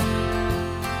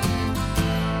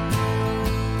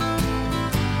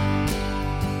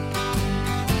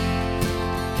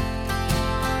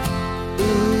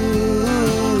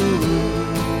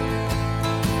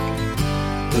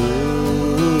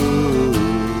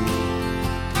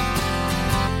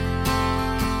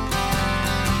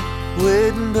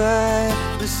 Waiting by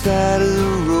the side of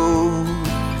the road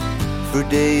for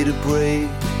day to break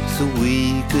so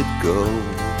we could go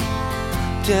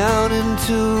down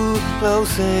into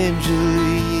Los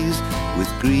Angeles with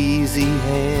greasy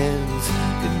hands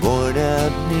and worn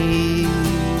out knees.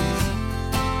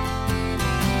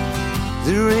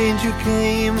 The ranger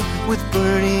came with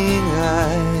burning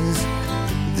eyes.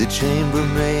 The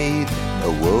chambermaid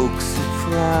awoke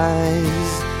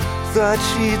surprised. Thought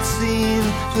she'd seen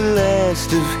the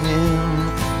last of him.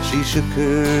 She shook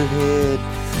her head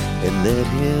and let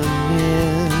him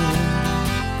in.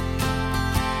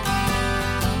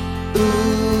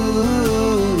 Ooh,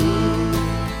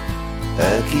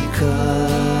 I keep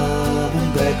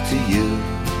coming back to you.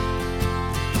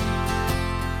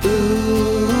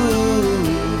 Ooh,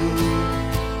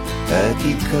 I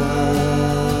keep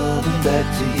coming back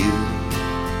to you.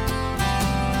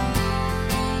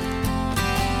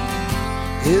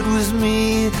 It was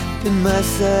me and my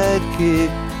sidekick.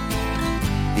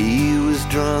 He was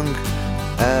drunk,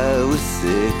 I was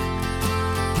sick.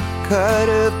 Caught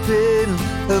up in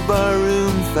a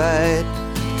barroom fight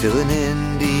till an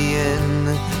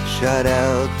Indian shot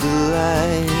out the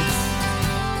lights.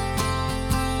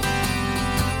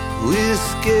 We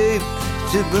escaped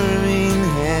to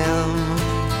Birmingham,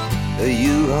 a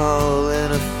U-Haul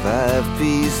and a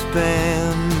 5-piece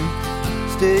band.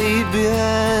 Stayed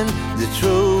behind the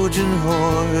Trojan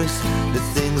horse, but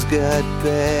things got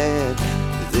bad,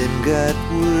 then got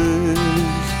worse.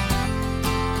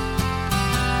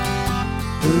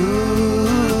 Ooh,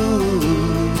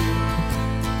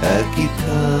 I keep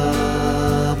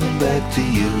coming back to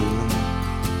you.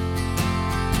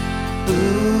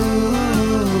 Ooh,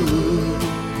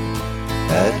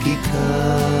 I keep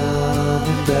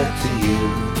coming back to you.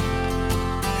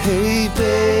 Hey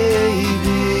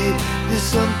baby, there's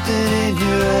something in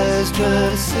your eyes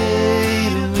trying to say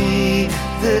to me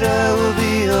that I will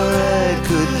be alright.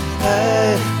 Couldn't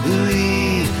I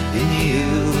believe in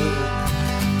you?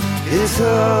 It's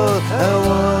all I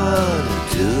wanna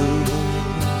do.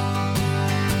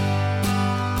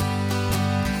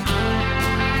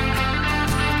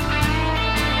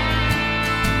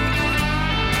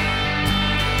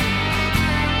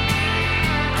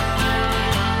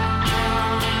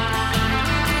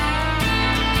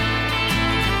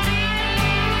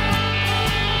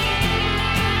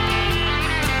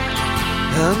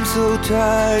 I'm so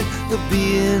tired of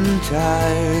being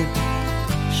tired.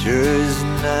 Sure as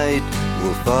night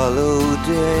will follow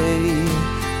day.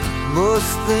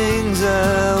 Most things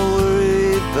I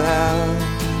worry about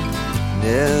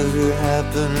never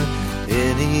happen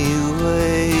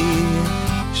anyway.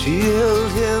 She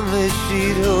held him as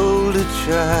she'd hold a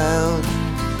child.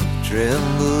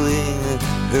 Trembling,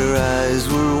 her eyes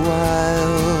were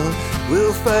wild.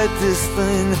 We'll fight this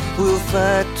thing, we'll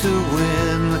fight to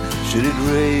win. Should it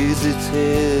raise its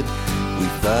head, we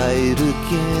fight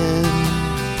again.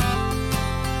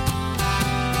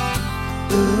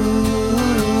 Ooh,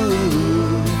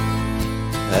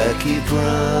 I keep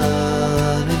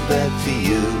running back to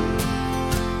you.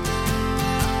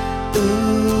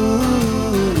 Ooh,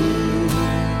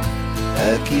 I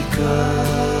keep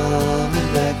coming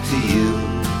back to you.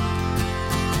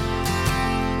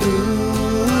 Ooh,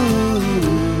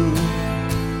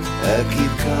 I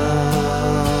keep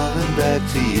coming back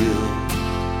to you.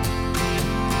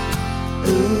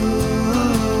 Ooh,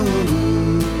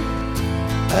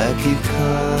 I keep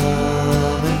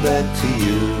coming back to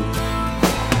you.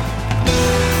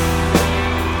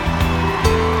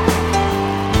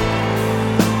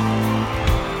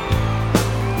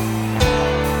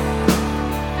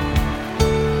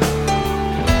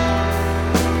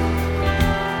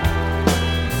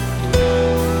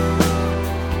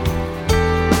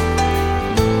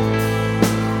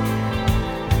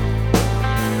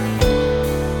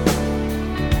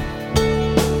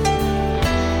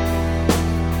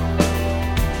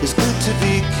 It's good to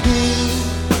be king,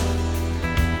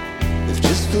 if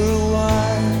just for a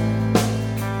while.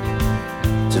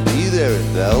 To be there in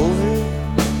velvet,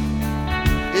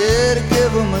 yeah, to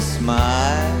give them a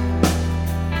smile.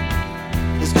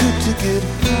 It's good to get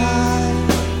high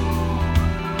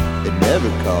and never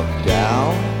come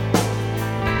down.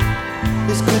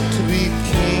 It's good to be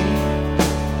king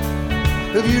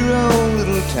of your own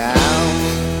little town.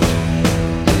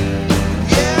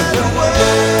 Yeah, the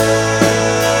world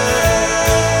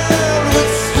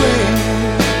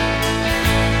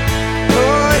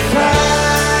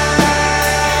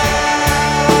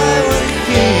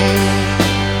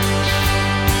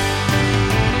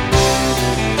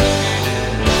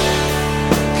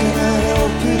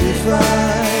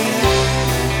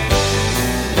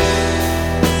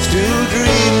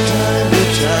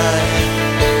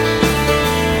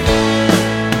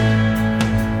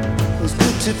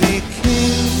to be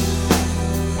king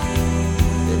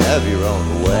and have your own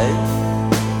way.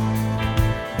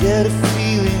 Get a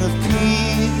feeling of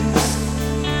peace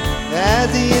at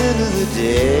the end of the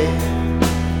day.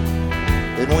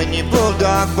 And when your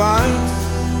bulldog barks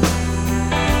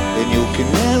and your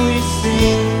canary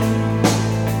sings,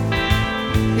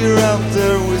 you're out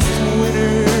there with the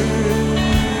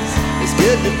winners. It's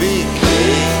good to be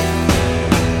king.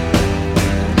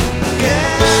 Yeah.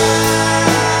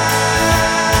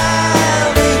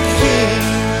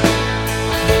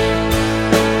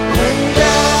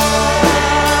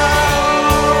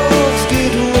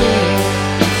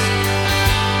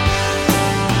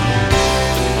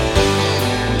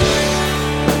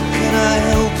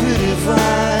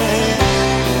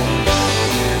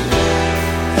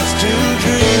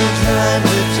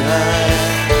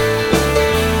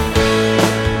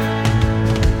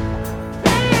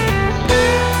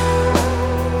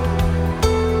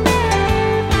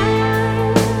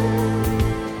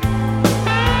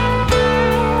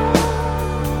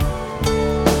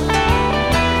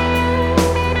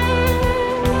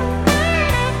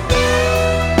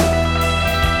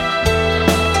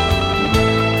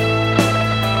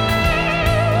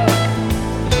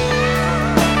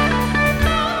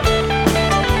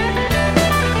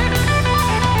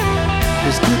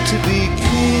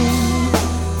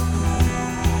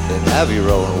 Have your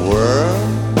own world.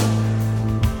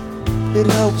 It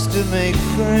helps to make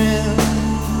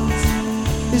friends.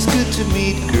 It's good to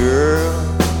meet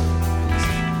girls,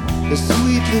 a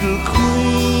sweet little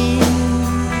queen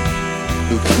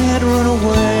who can't run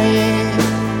away.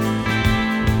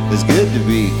 It's good to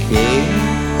be king,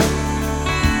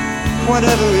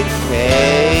 whatever it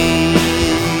takes.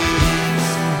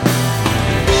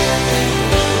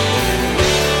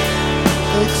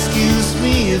 Excuse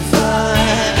me if I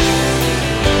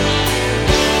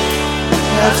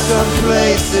have some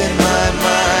place in my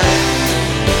mind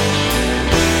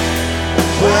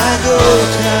where I go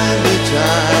time to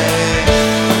time.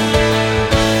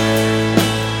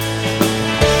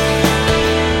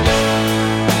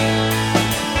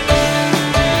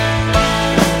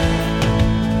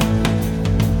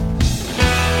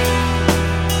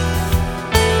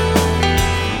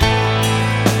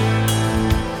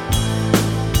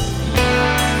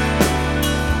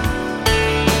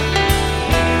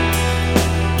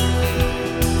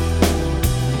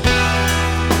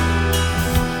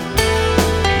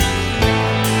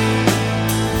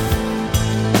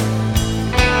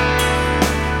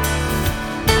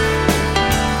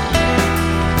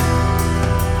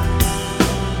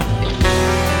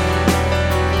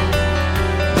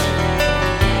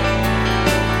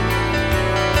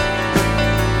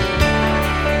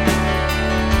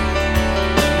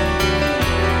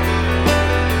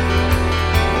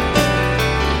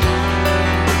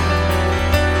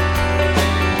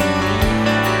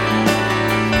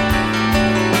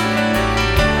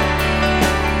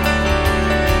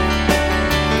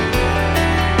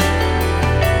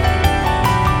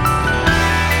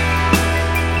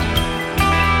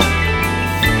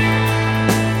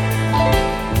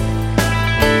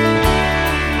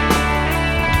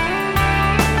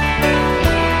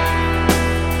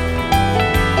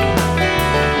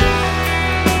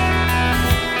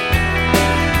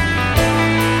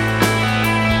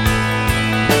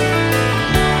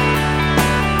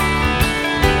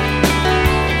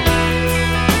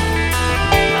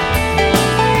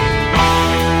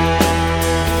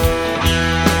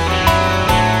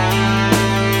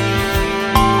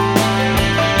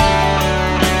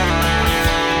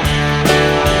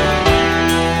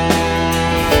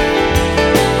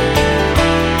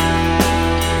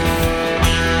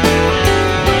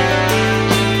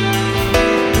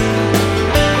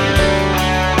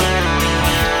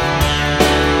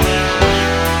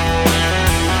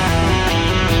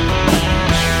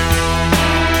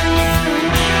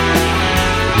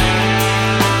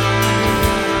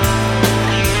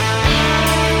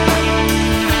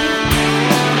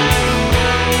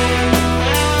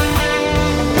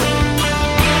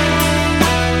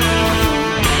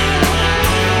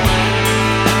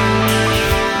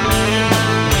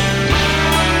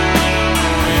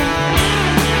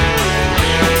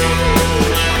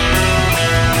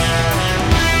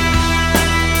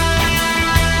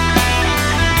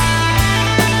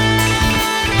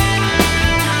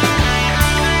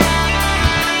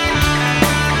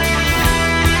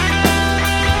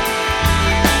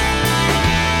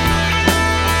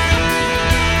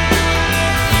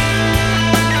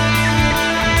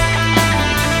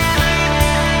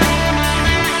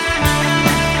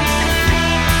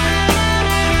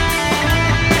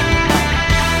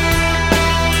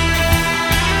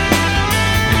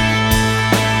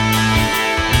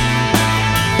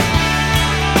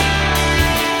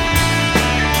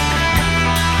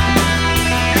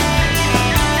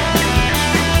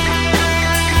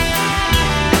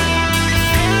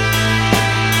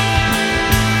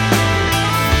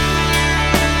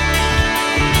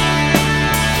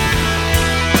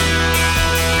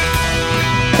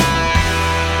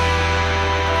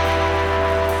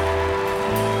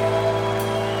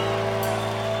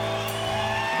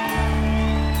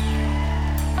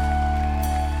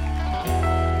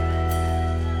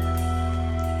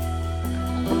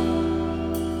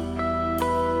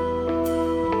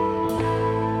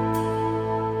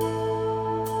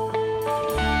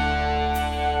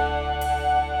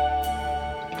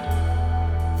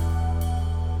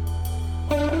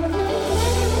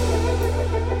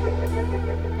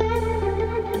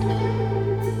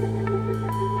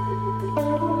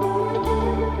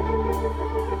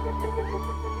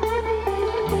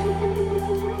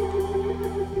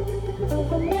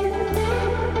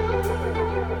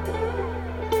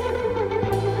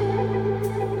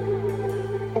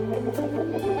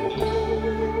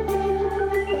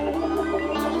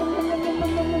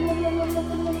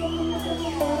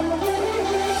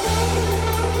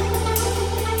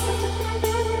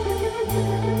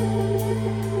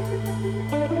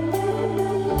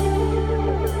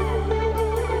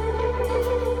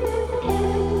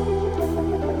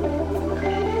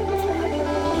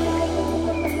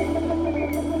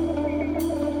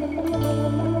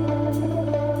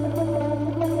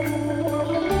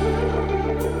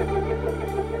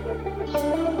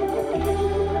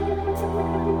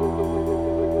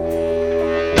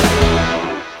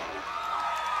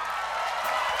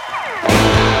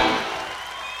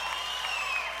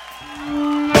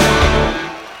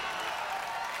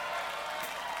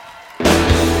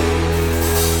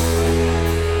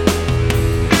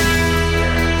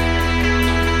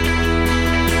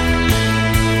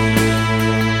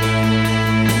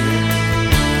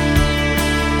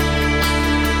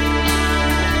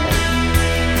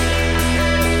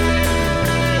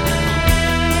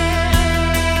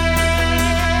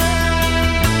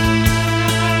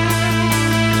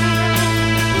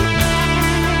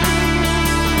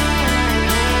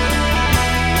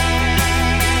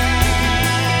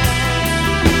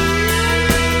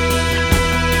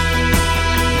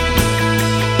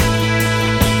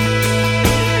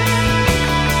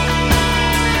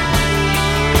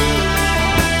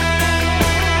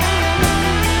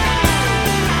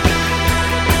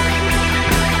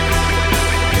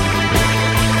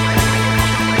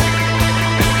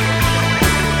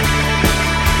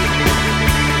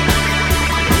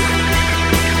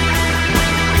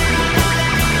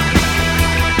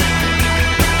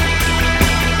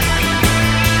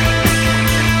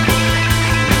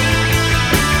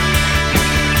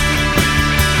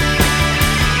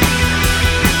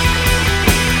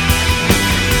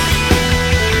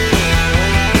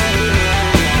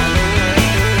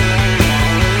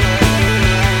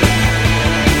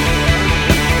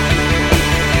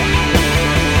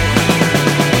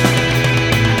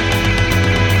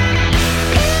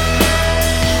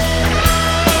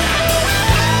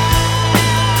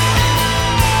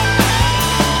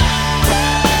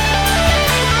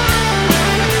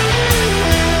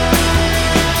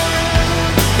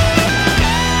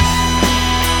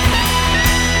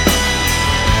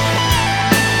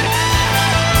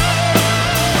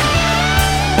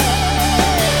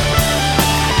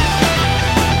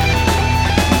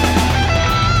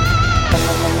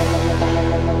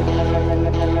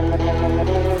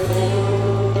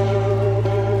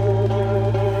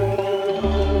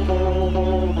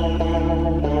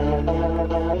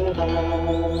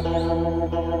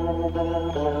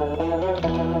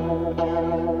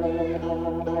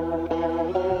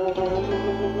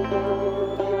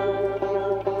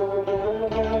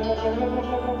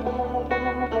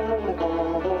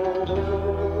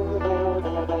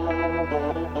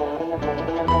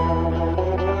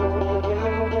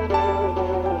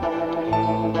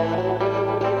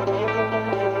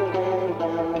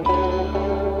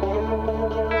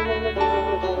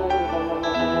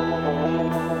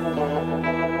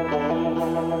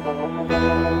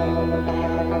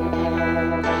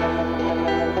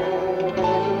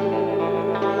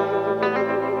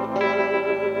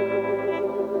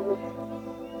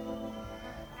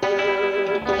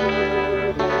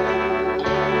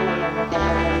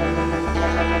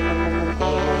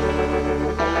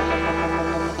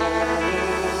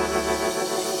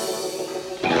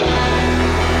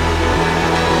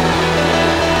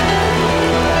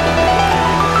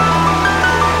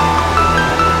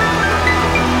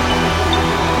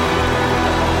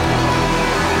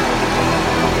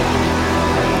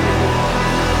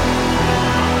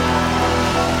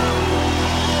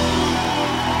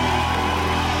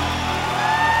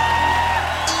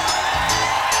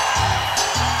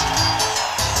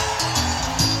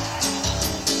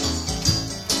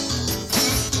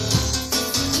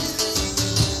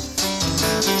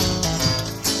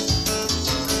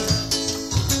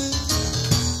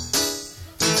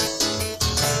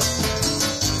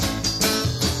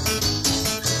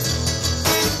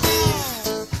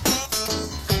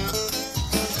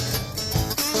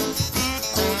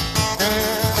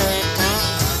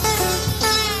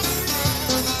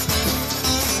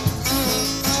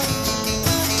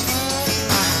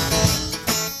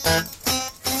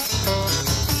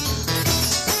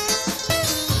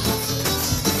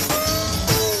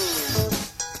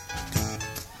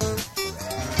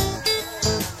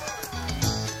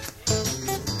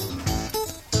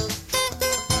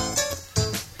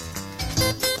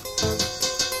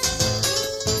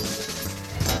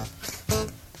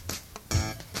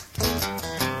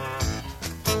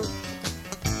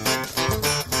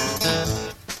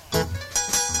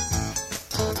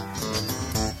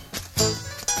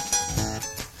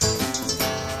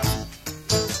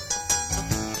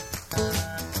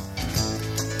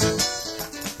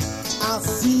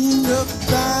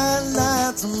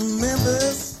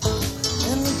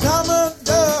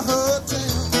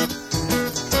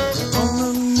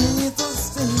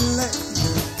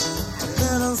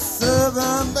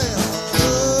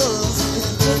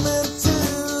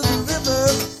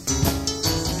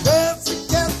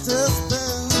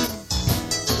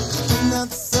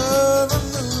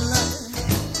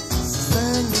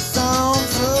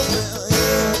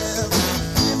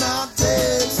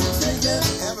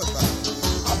 Everybody.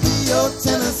 your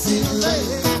Tennessee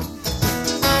lady.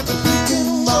 We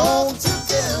can roll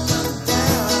together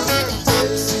down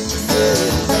Texas,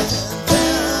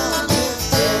 down in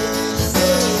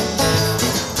Texas.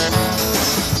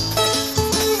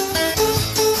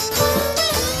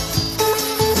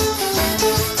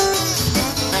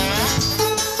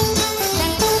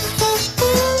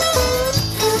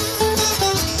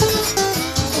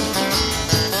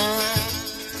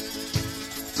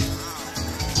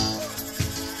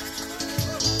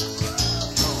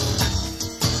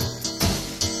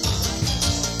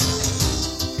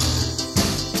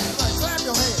 Clap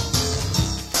your hands.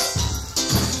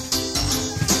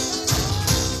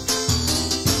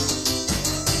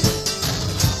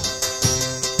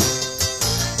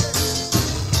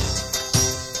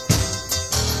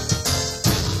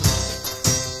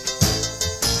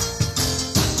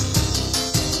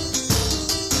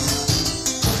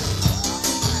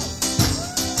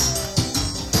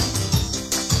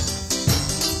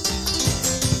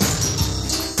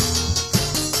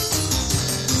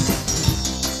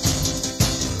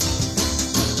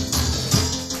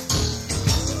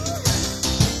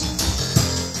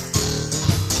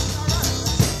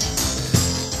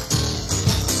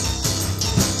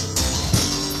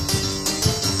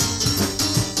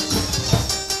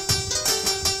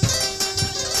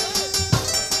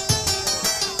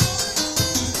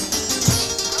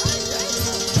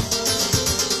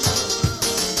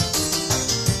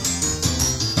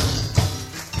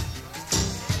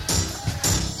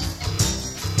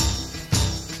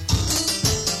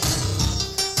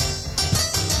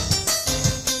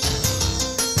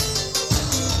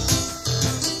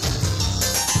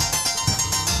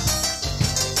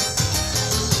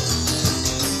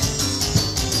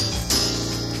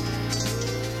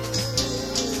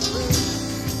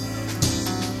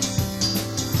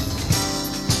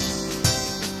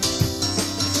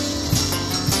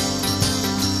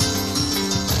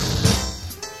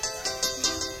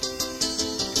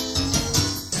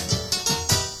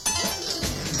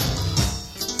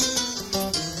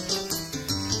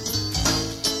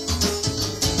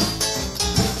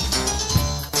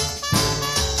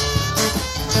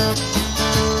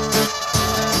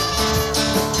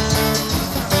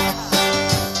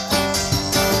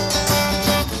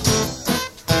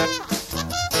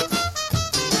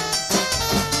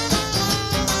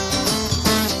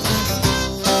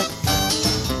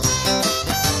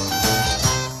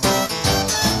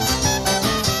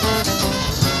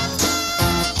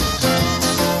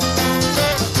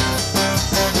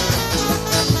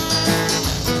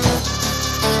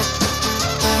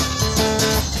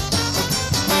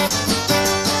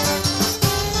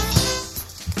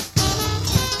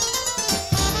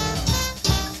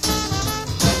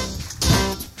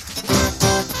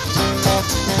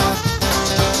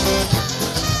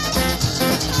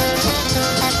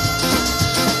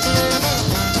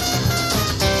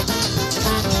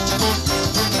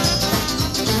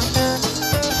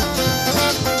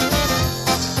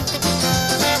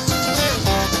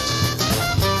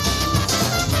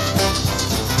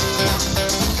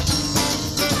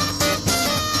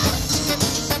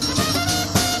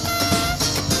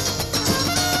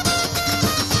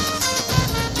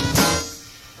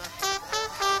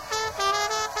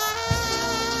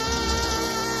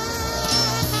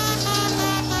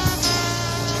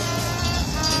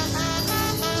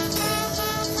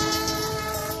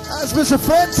 That's Mr.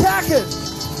 Fred Tackett.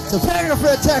 The Packer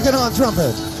Fred Tackett on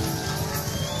trumpet.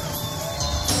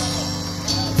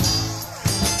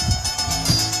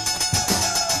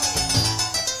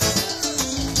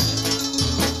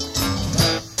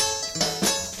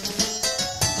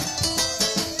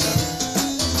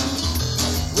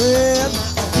 Well,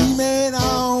 we made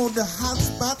all the hot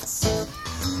spots.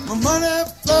 My money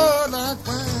flowed like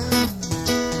wine.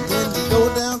 When you go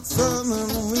down southern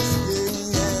whiskey,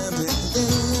 yeah,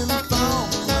 begin to fall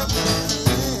my mind.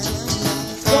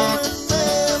 Don't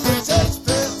remember church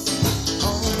bells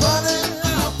on the money I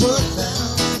put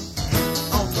down.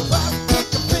 On the rock, pick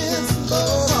the pins and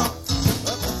blow off.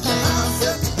 But the house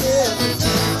set together.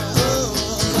 Oh,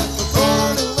 like the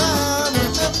morning I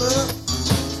remember.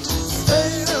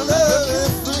 Staying in love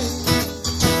and free.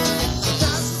 The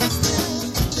house is still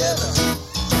together.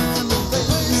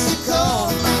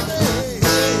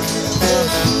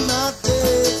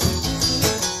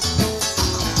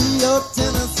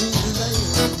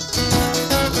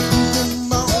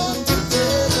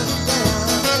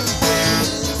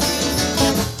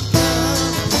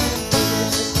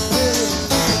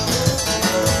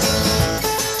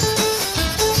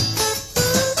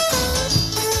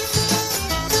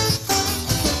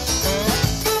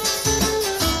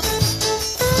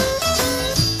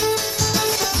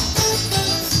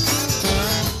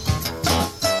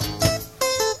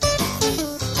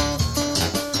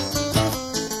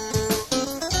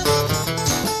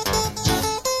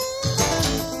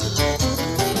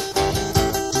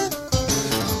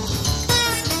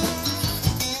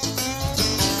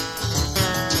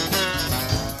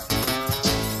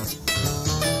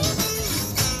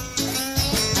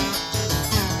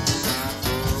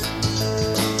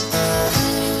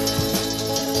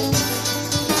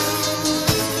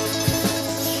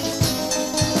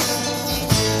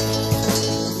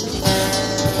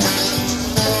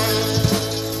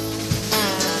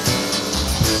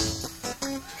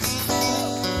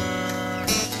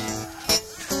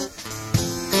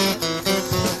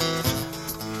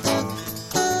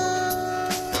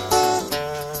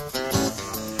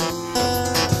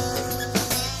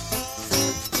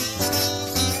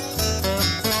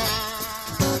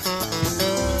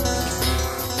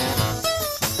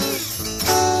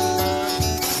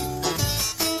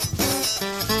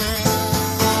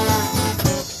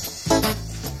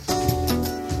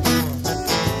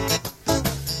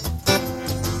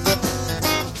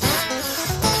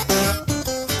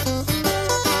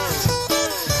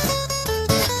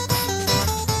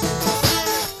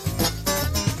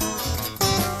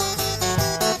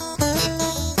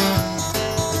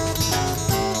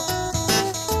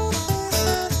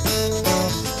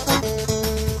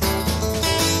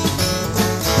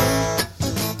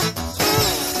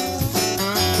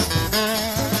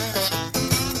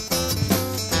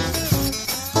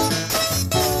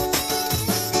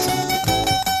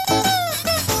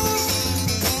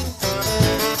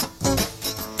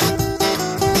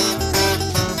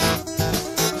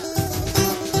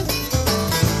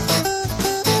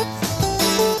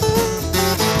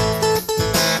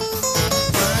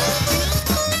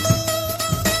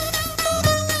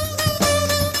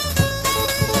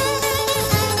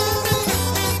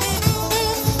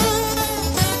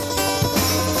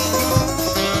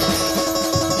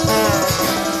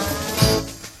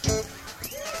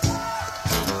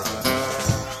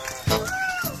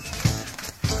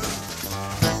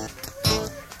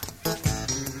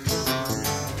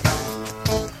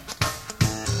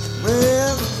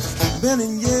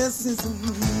 this way.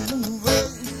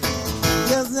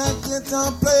 Yes, that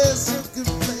guitar player sure could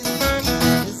play.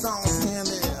 It's all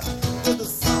standing to the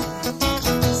song.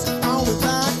 So always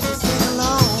like to sing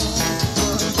along.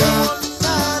 One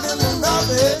night in the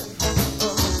lobby of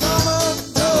the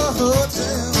Commodore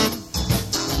Hotel.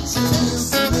 She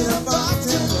used to be a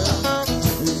bartender.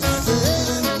 We said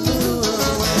it knew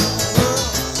her well.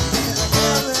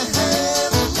 Every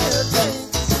hand we did a day.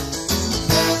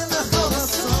 In the other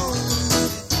song.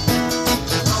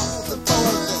 All the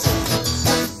boys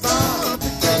at the bar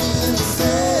began to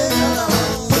sing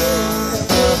along.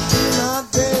 In our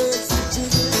days,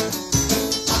 Virginia,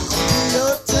 I'll be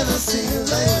your Tennessee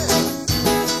lady.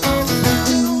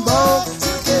 You both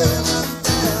together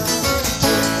down.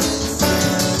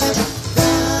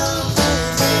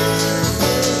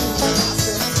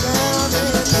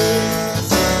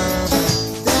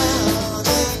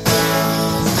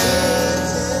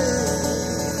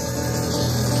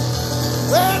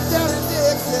 Well, Daddy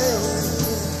Dixie.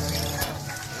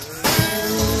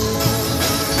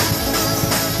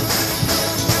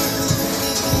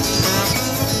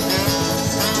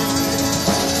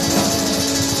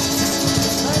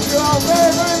 Thank you all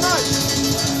very, very much.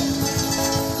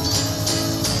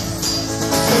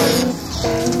 Thank you.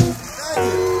 Bye-bye.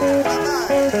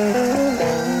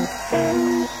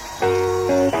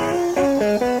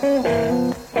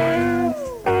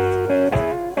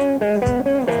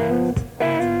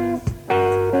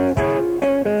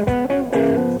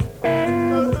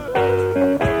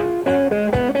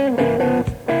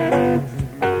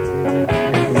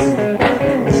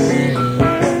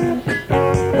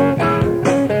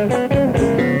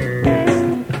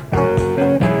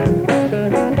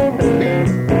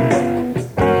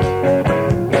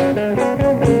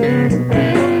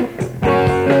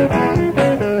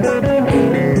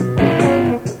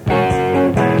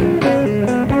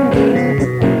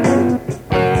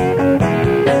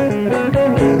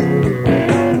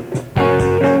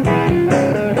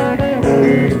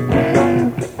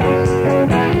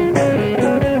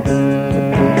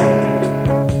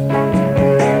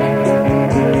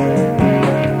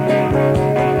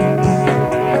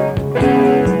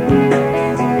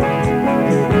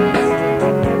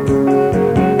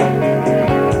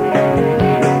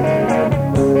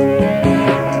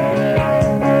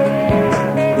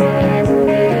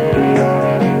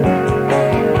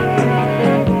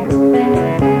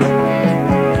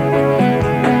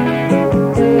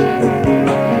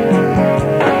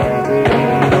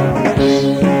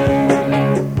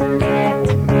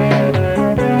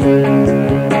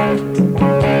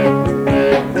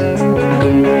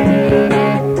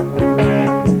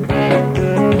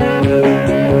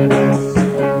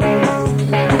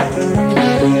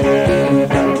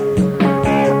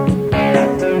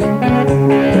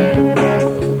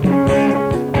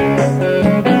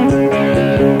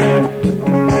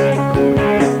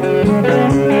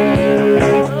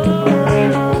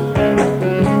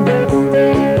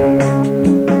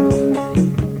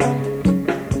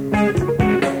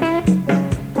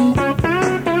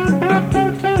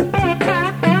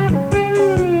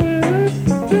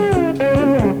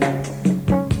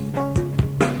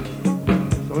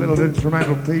 A little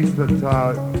instrumental piece that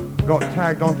got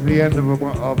tagged onto the end of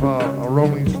a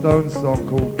Rolling Stones song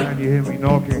called Can You Hear Me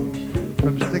Knocking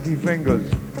from Sticky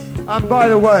Fingers. And by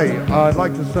the way, I'd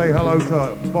like to say hello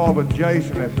to Bob and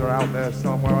Jason if they're out there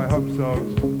somewhere. I hope so.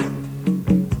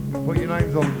 Put your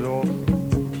names on the door.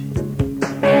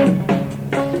 Thank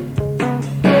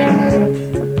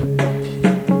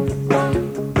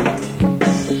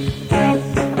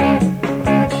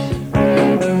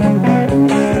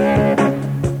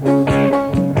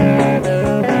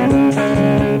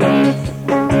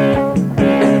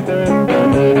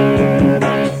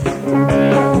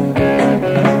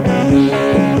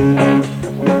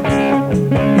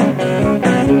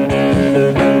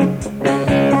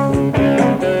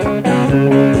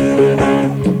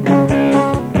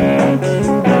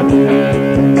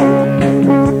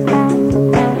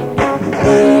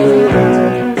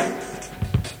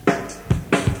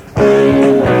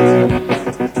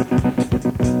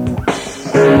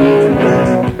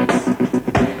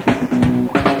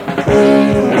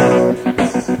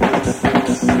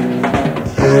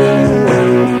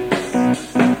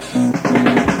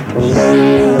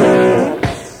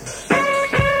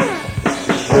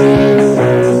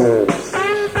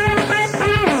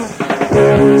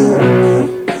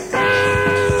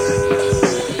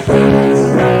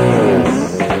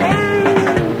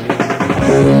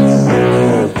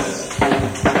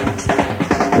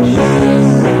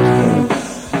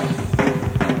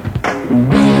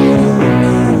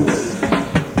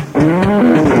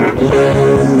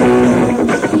you.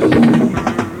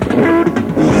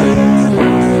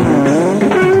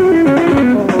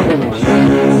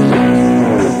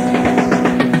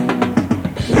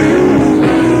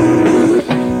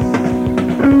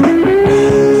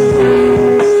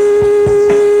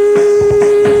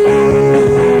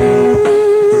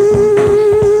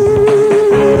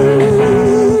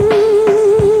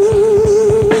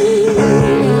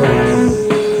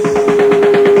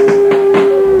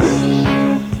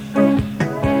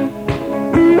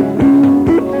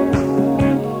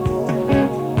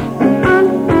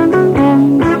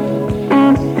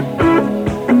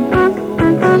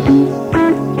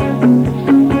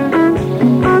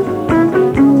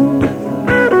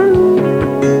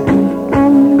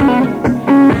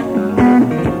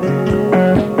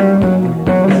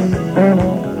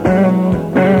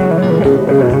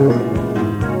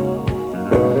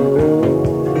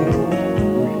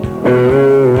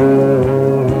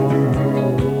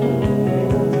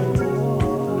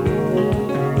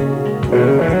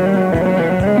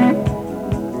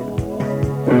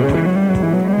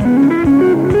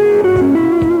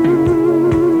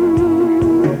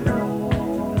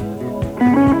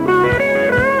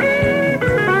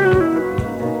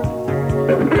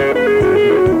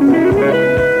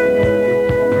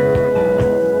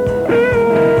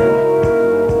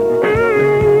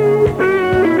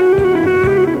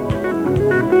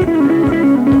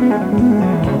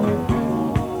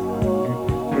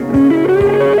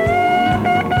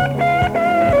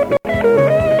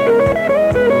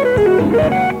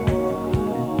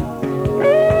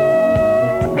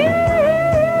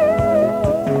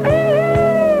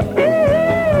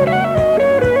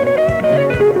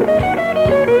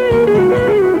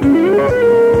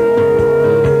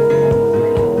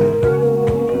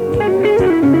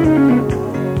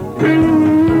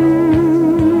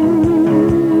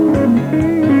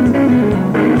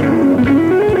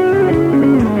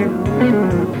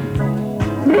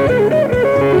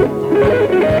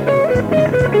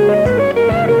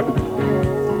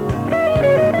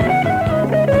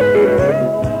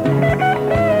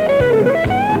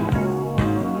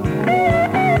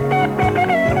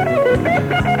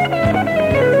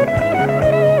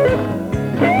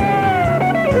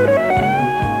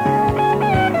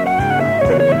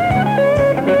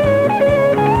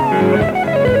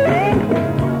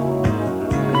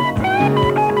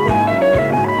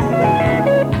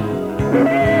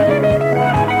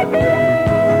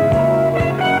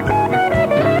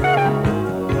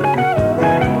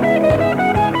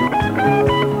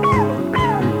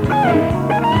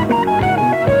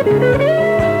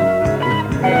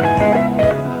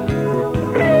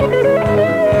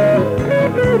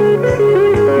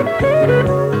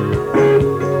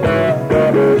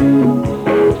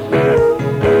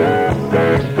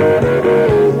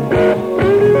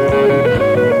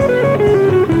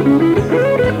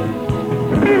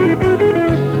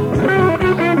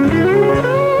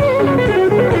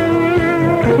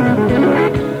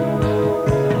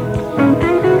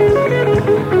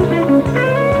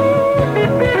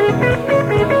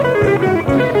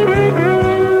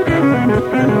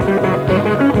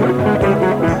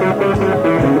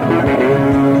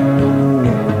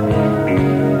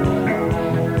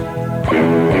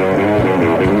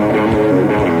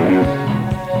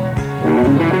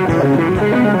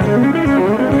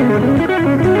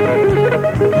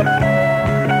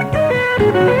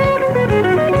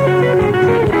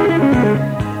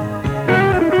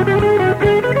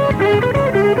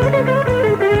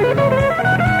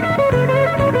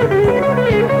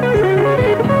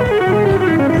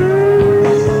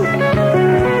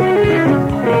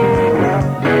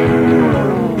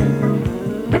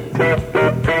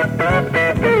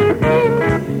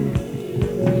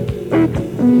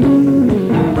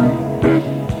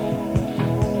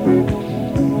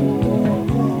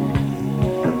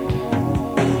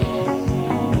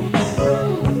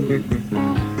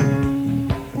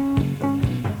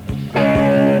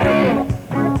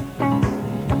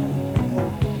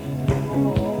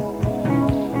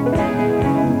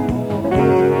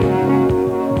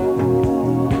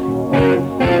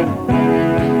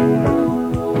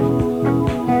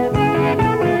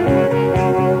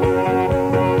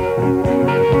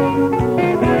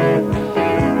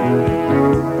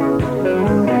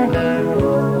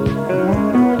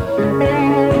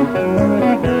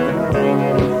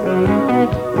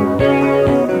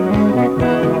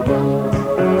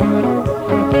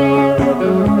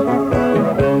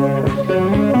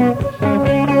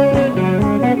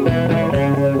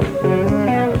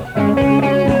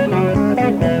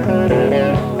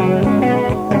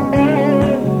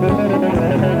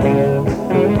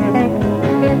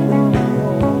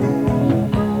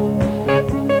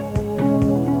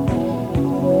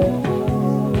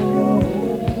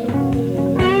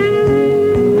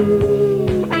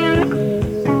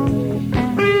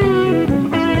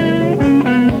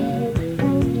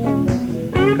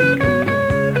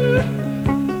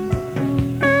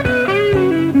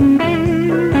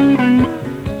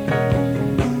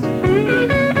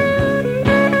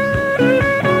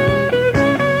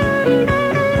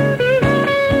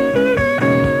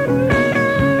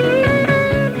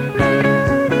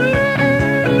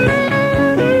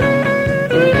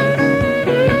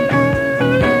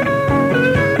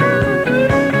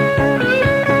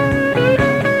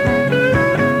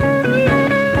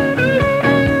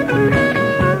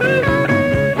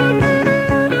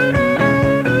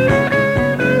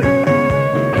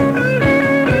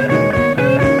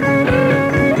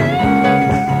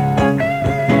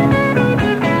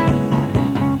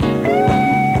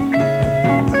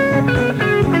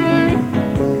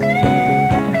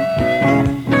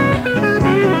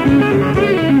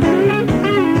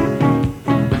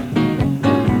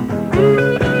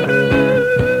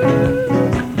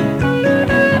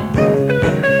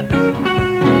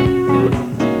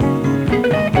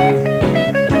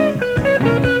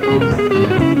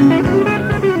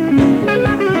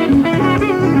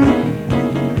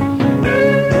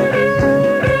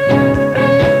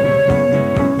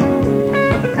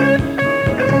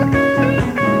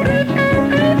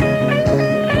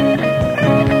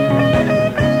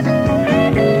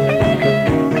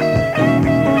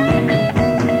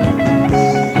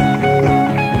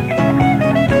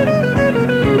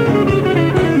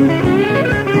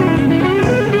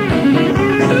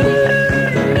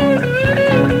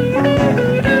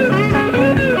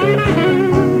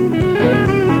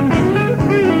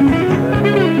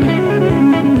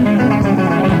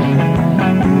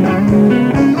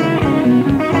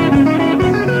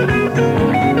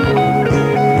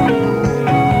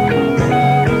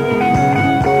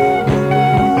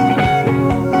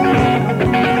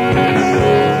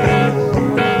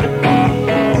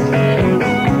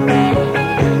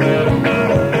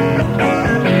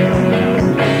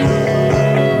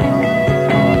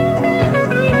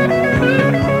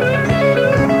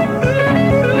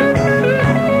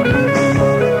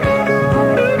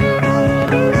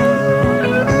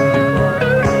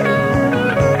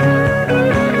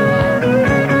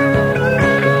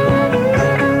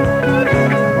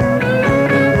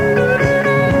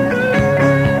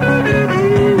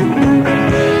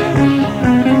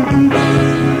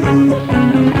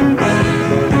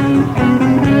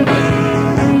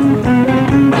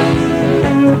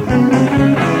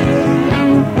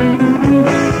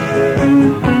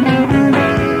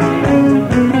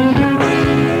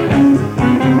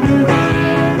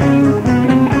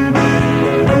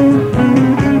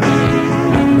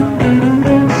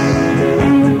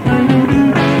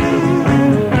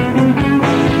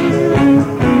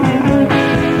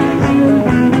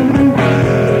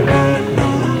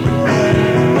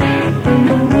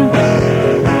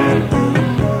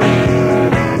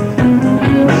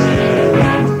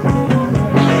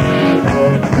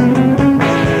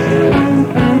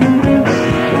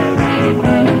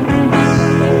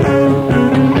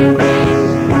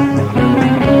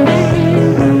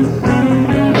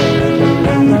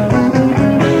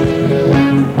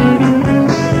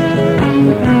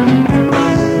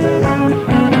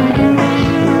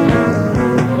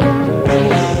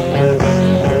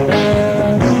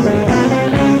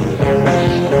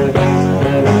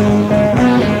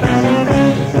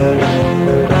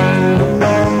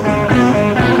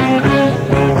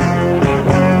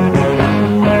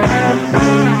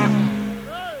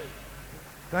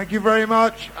 Thank you very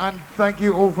much, and thank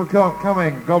you all for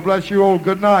coming. God bless you all.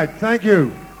 Good night. Thank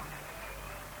you.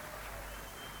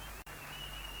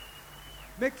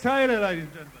 Mick Taylor, ladies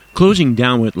and gentlemen. Closing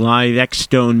down with live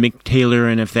X-Stone, Mick Taylor,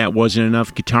 and if that wasn't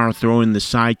enough, guitar throw in the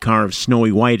sidecar of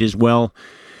Snowy White as well.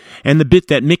 And the bit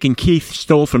that Mick and Keith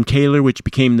stole from Taylor, which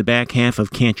became the back half of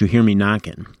Can't You Hear Me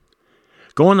Knockin'.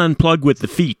 Going unplugged with the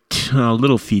Feet,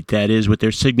 Little Feet that is, with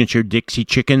their signature Dixie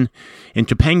Chicken in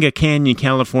Topanga Canyon,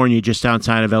 California, just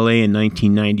outside of LA in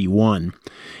 1991.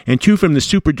 And two from the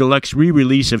Super Deluxe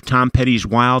re-release of Tom Petty's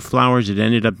Wildflowers. It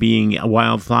ended up being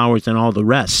Wildflowers and All the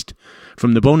Rest.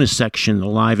 From the bonus section, the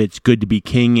live It's Good to Be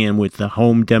King, and with the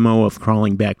home demo of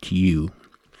Crawling Back to You.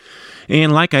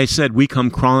 And like I said, we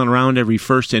come crawling around every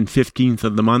 1st and 15th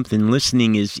of the month, and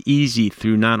listening is easy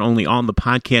through not only all the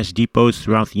podcast depots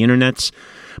throughout the internets,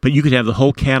 but you could have the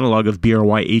whole catalog of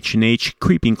BRY H&H,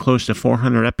 creeping close to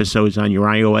 400 episodes on your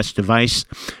iOS device,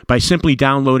 by simply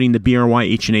downloading the BRY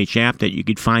H&H app that you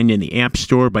could find in the App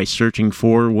Store by searching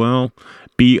for, well,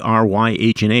 BRY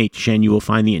H&H, and you will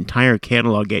find the entire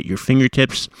catalog at your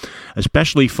fingertips.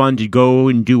 Especially fun to go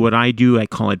and do what I do. I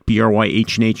call it BRY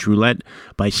H&H Roulette,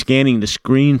 by scanning the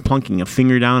screen, plunking a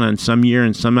finger down on some year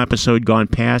and some episode gone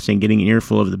past, and getting an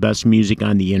earful of the best music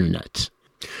on the internet.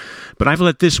 But I've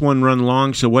let this one run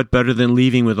long, so what better than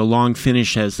leaving with a long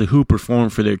finish as The Who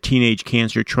performed for their Teenage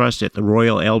Cancer Trust at the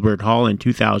Royal Albert Hall in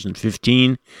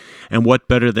 2015, and what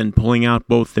better than pulling out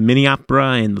both the mini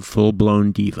opera and the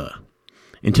full-blown diva.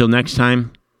 Until next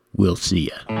time, we'll see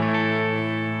ya.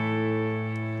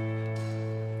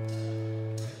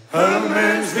 Her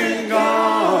man's been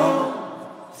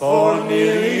gone for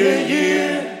nearly a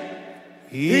year.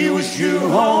 He was due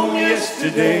home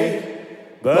yesterday,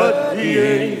 but he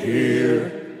ain't here.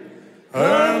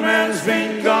 Her man's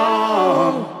been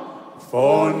gone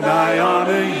for nigh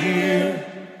on a year.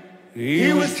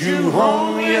 He was due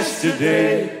home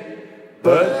yesterday,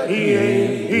 but he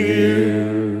ain't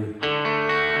here.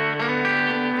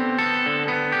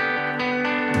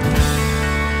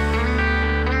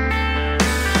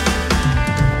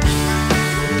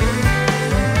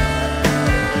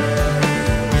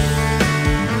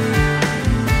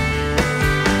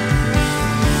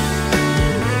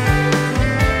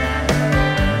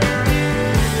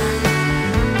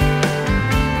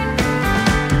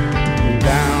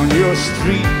 Your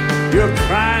street, your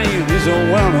crying is a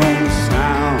well-known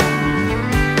sound.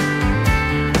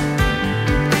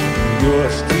 Your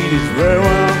street is very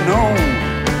well known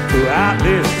throughout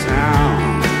this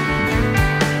town.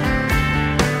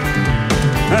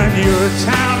 And your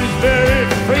town is very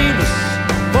famous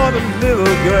for the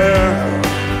little girl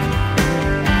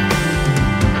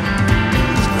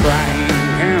whose crying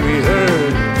can be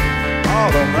heard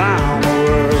all around the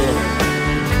world.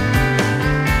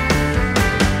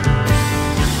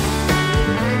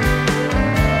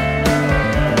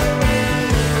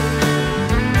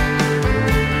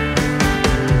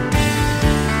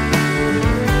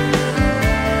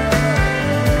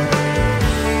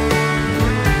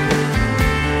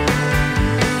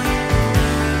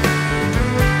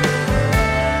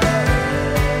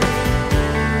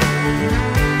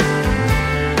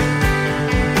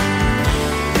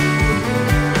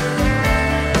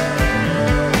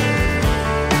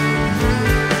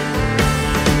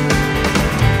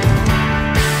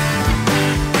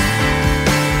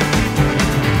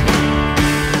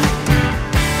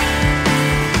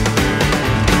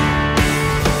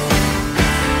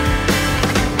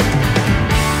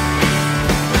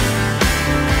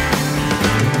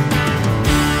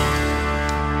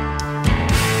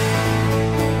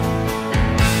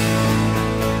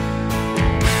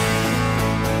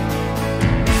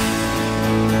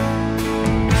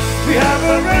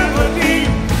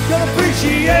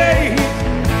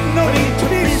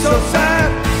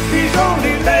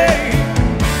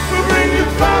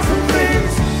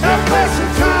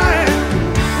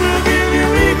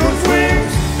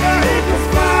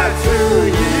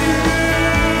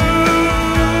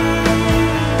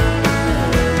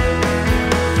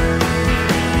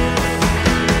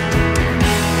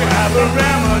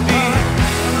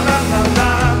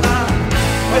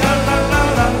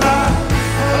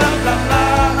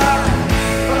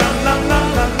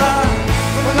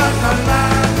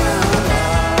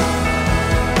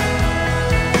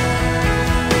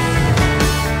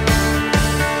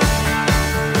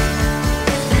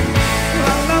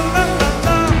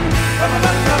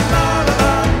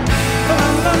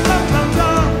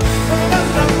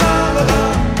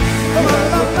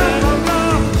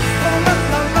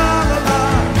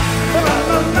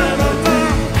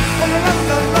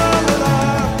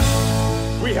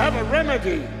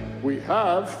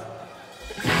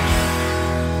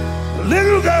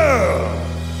 Little girl,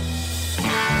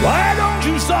 why don't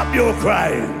you stop your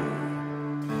crying?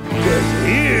 'Cause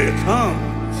here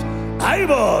comes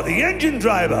Ivor, the engine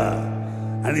driver,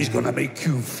 and he's gonna make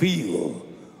you feel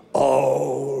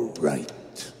all right.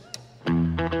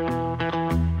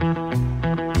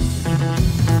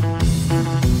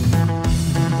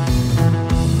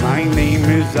 My name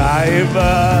is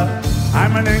Ivor,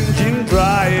 I'm an engine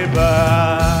driver.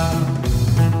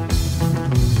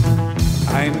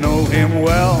 I know him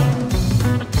well,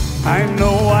 I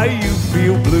know why you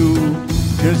feel blue.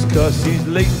 Just 'cause he's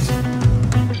late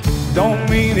don't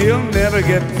mean he'll never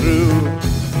get through.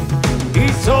 He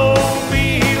told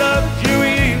me he loved you,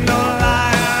 he ain't no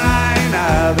line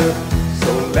either.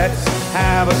 So let's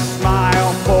have a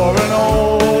smile for an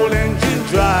old engine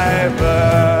driver.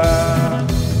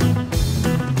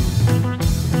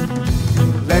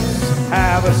 Let's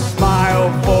have a smile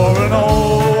for an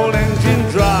old engine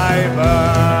driver.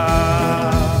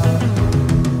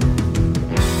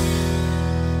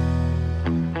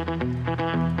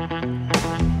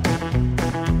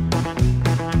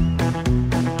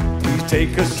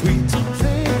 Take a sweet,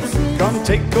 come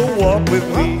take a walk with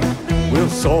me. We'll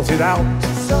sort it out,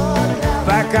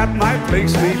 back at my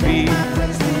place maybe.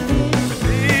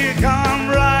 Come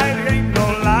right, ain't no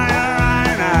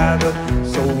line either.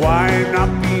 So why not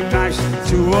be nice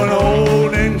to an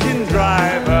old engine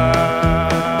driver?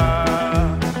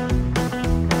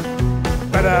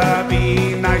 Better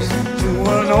be nice to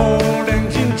an old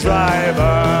engine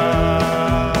driver.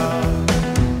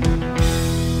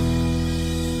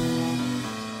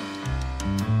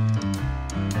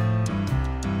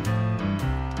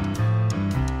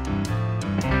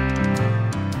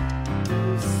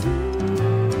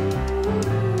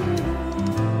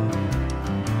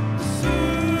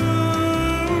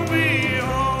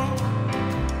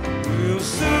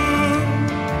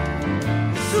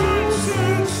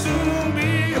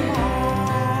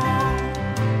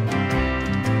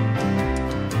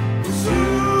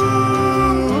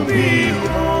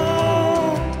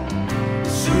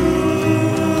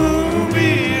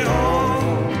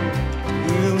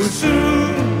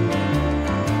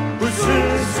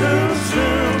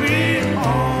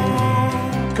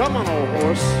 Come on, old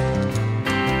horse.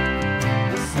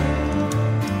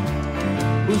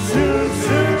 We'll soon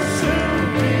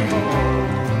be home.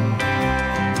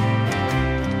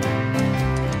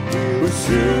 We'll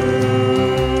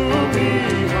soon be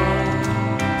home.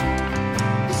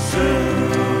 We'll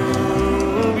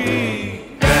soon be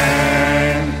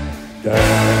dang,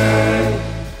 dang,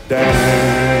 dang,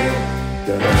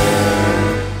 dang,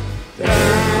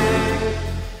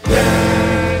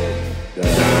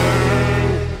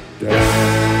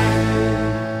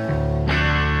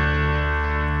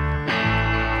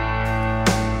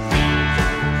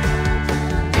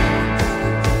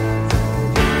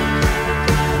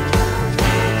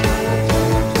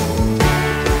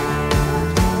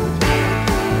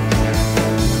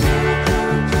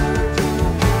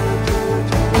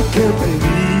 Can't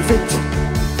believe it.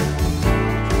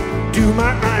 Do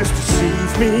my eyes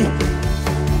deceive me?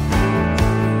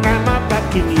 Am I back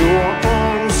in your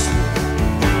arms,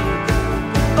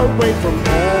 away from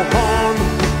all harm?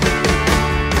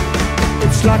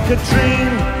 It's like a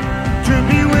dream to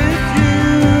be with you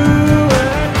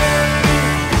again.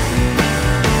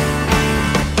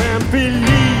 Can't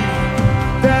believe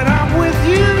that I'm with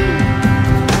you.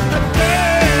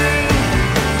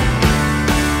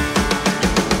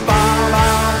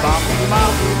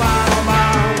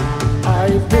 I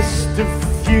missed a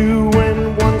few and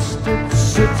once did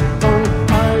sit on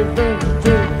either.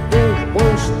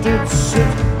 Once did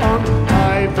sit on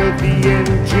either the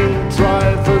engine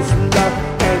driver's lap,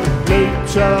 and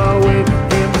later with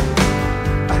him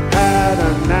I had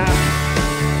a nap.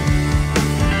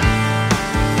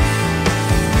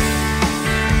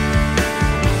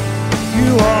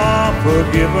 You are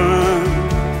forgiven.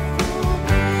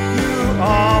 You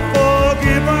are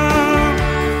forgiven.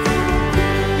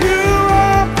 You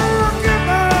are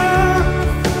forgiven.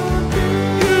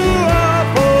 You are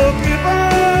forgiven.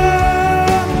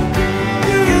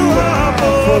 You are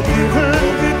forgiven.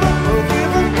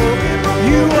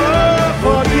 You are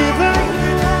forgiven.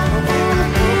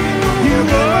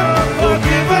 You are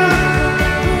forgiven.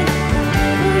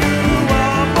 You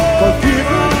are forgiven.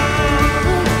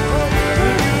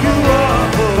 You are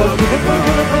forgiven.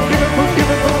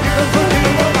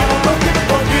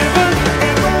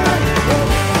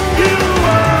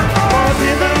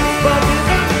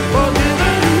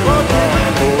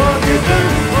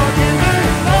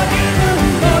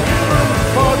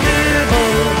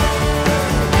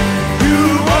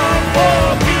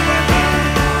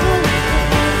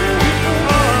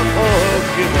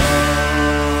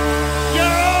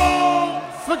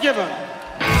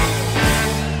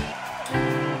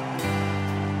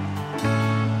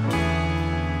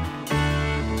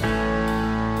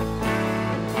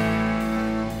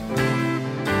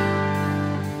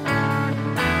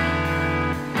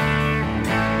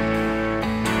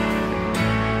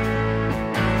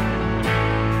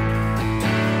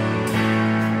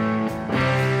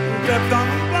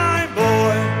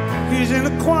 in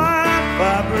a quiet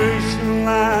vibration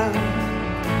line.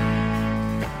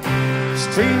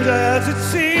 Strange as it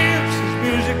seems, his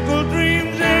musical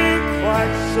dreams ain't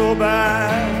quite so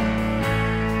bad.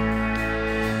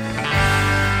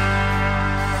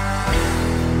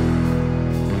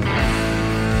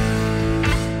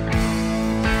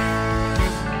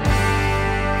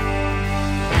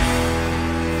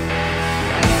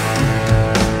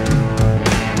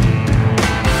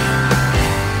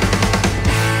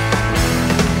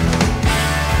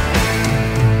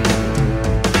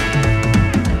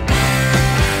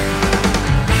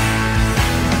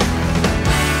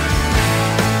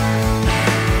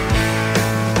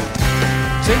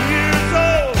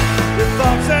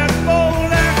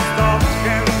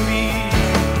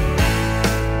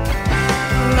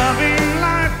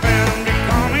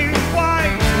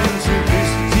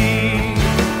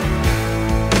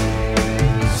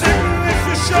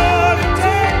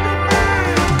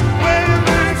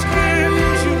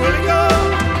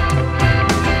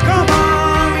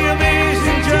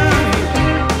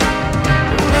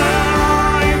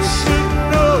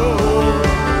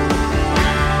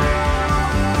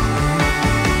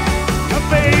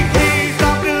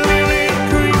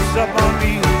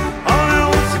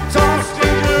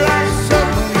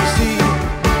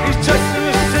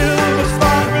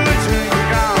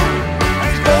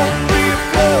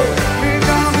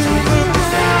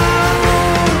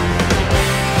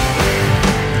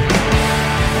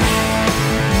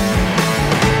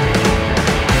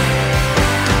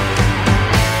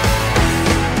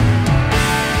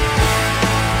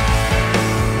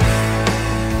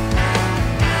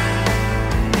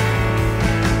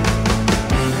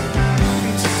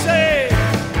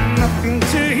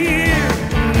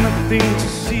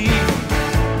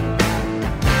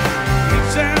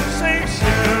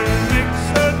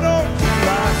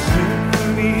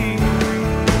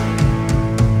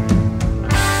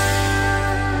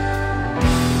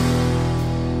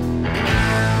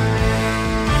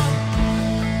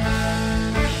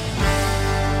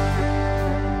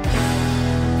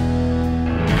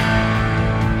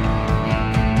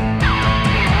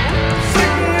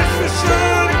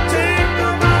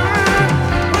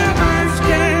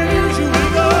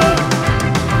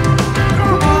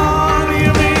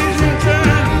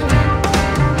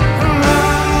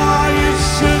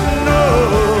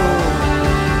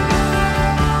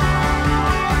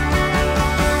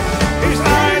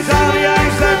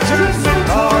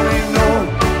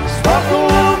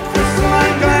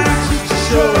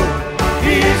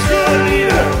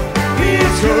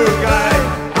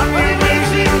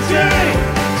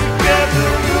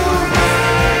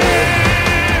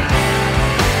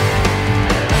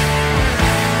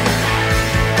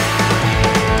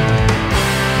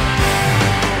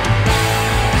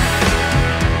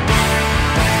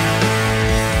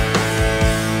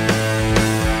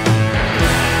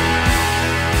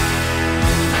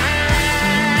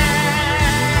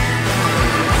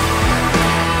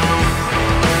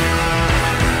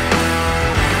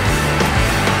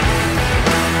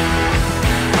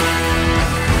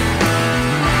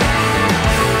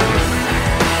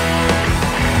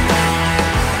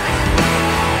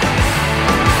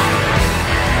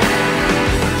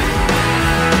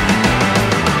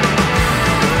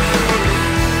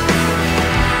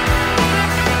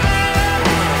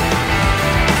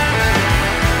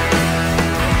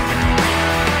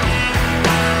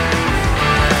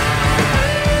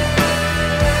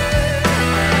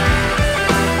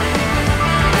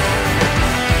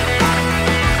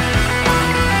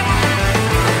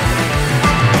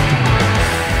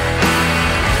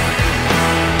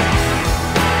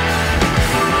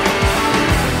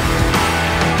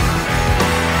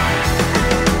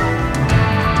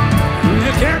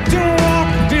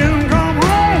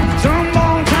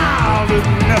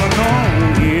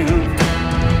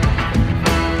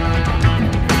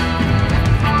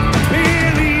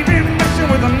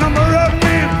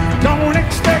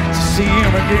 See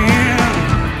him again.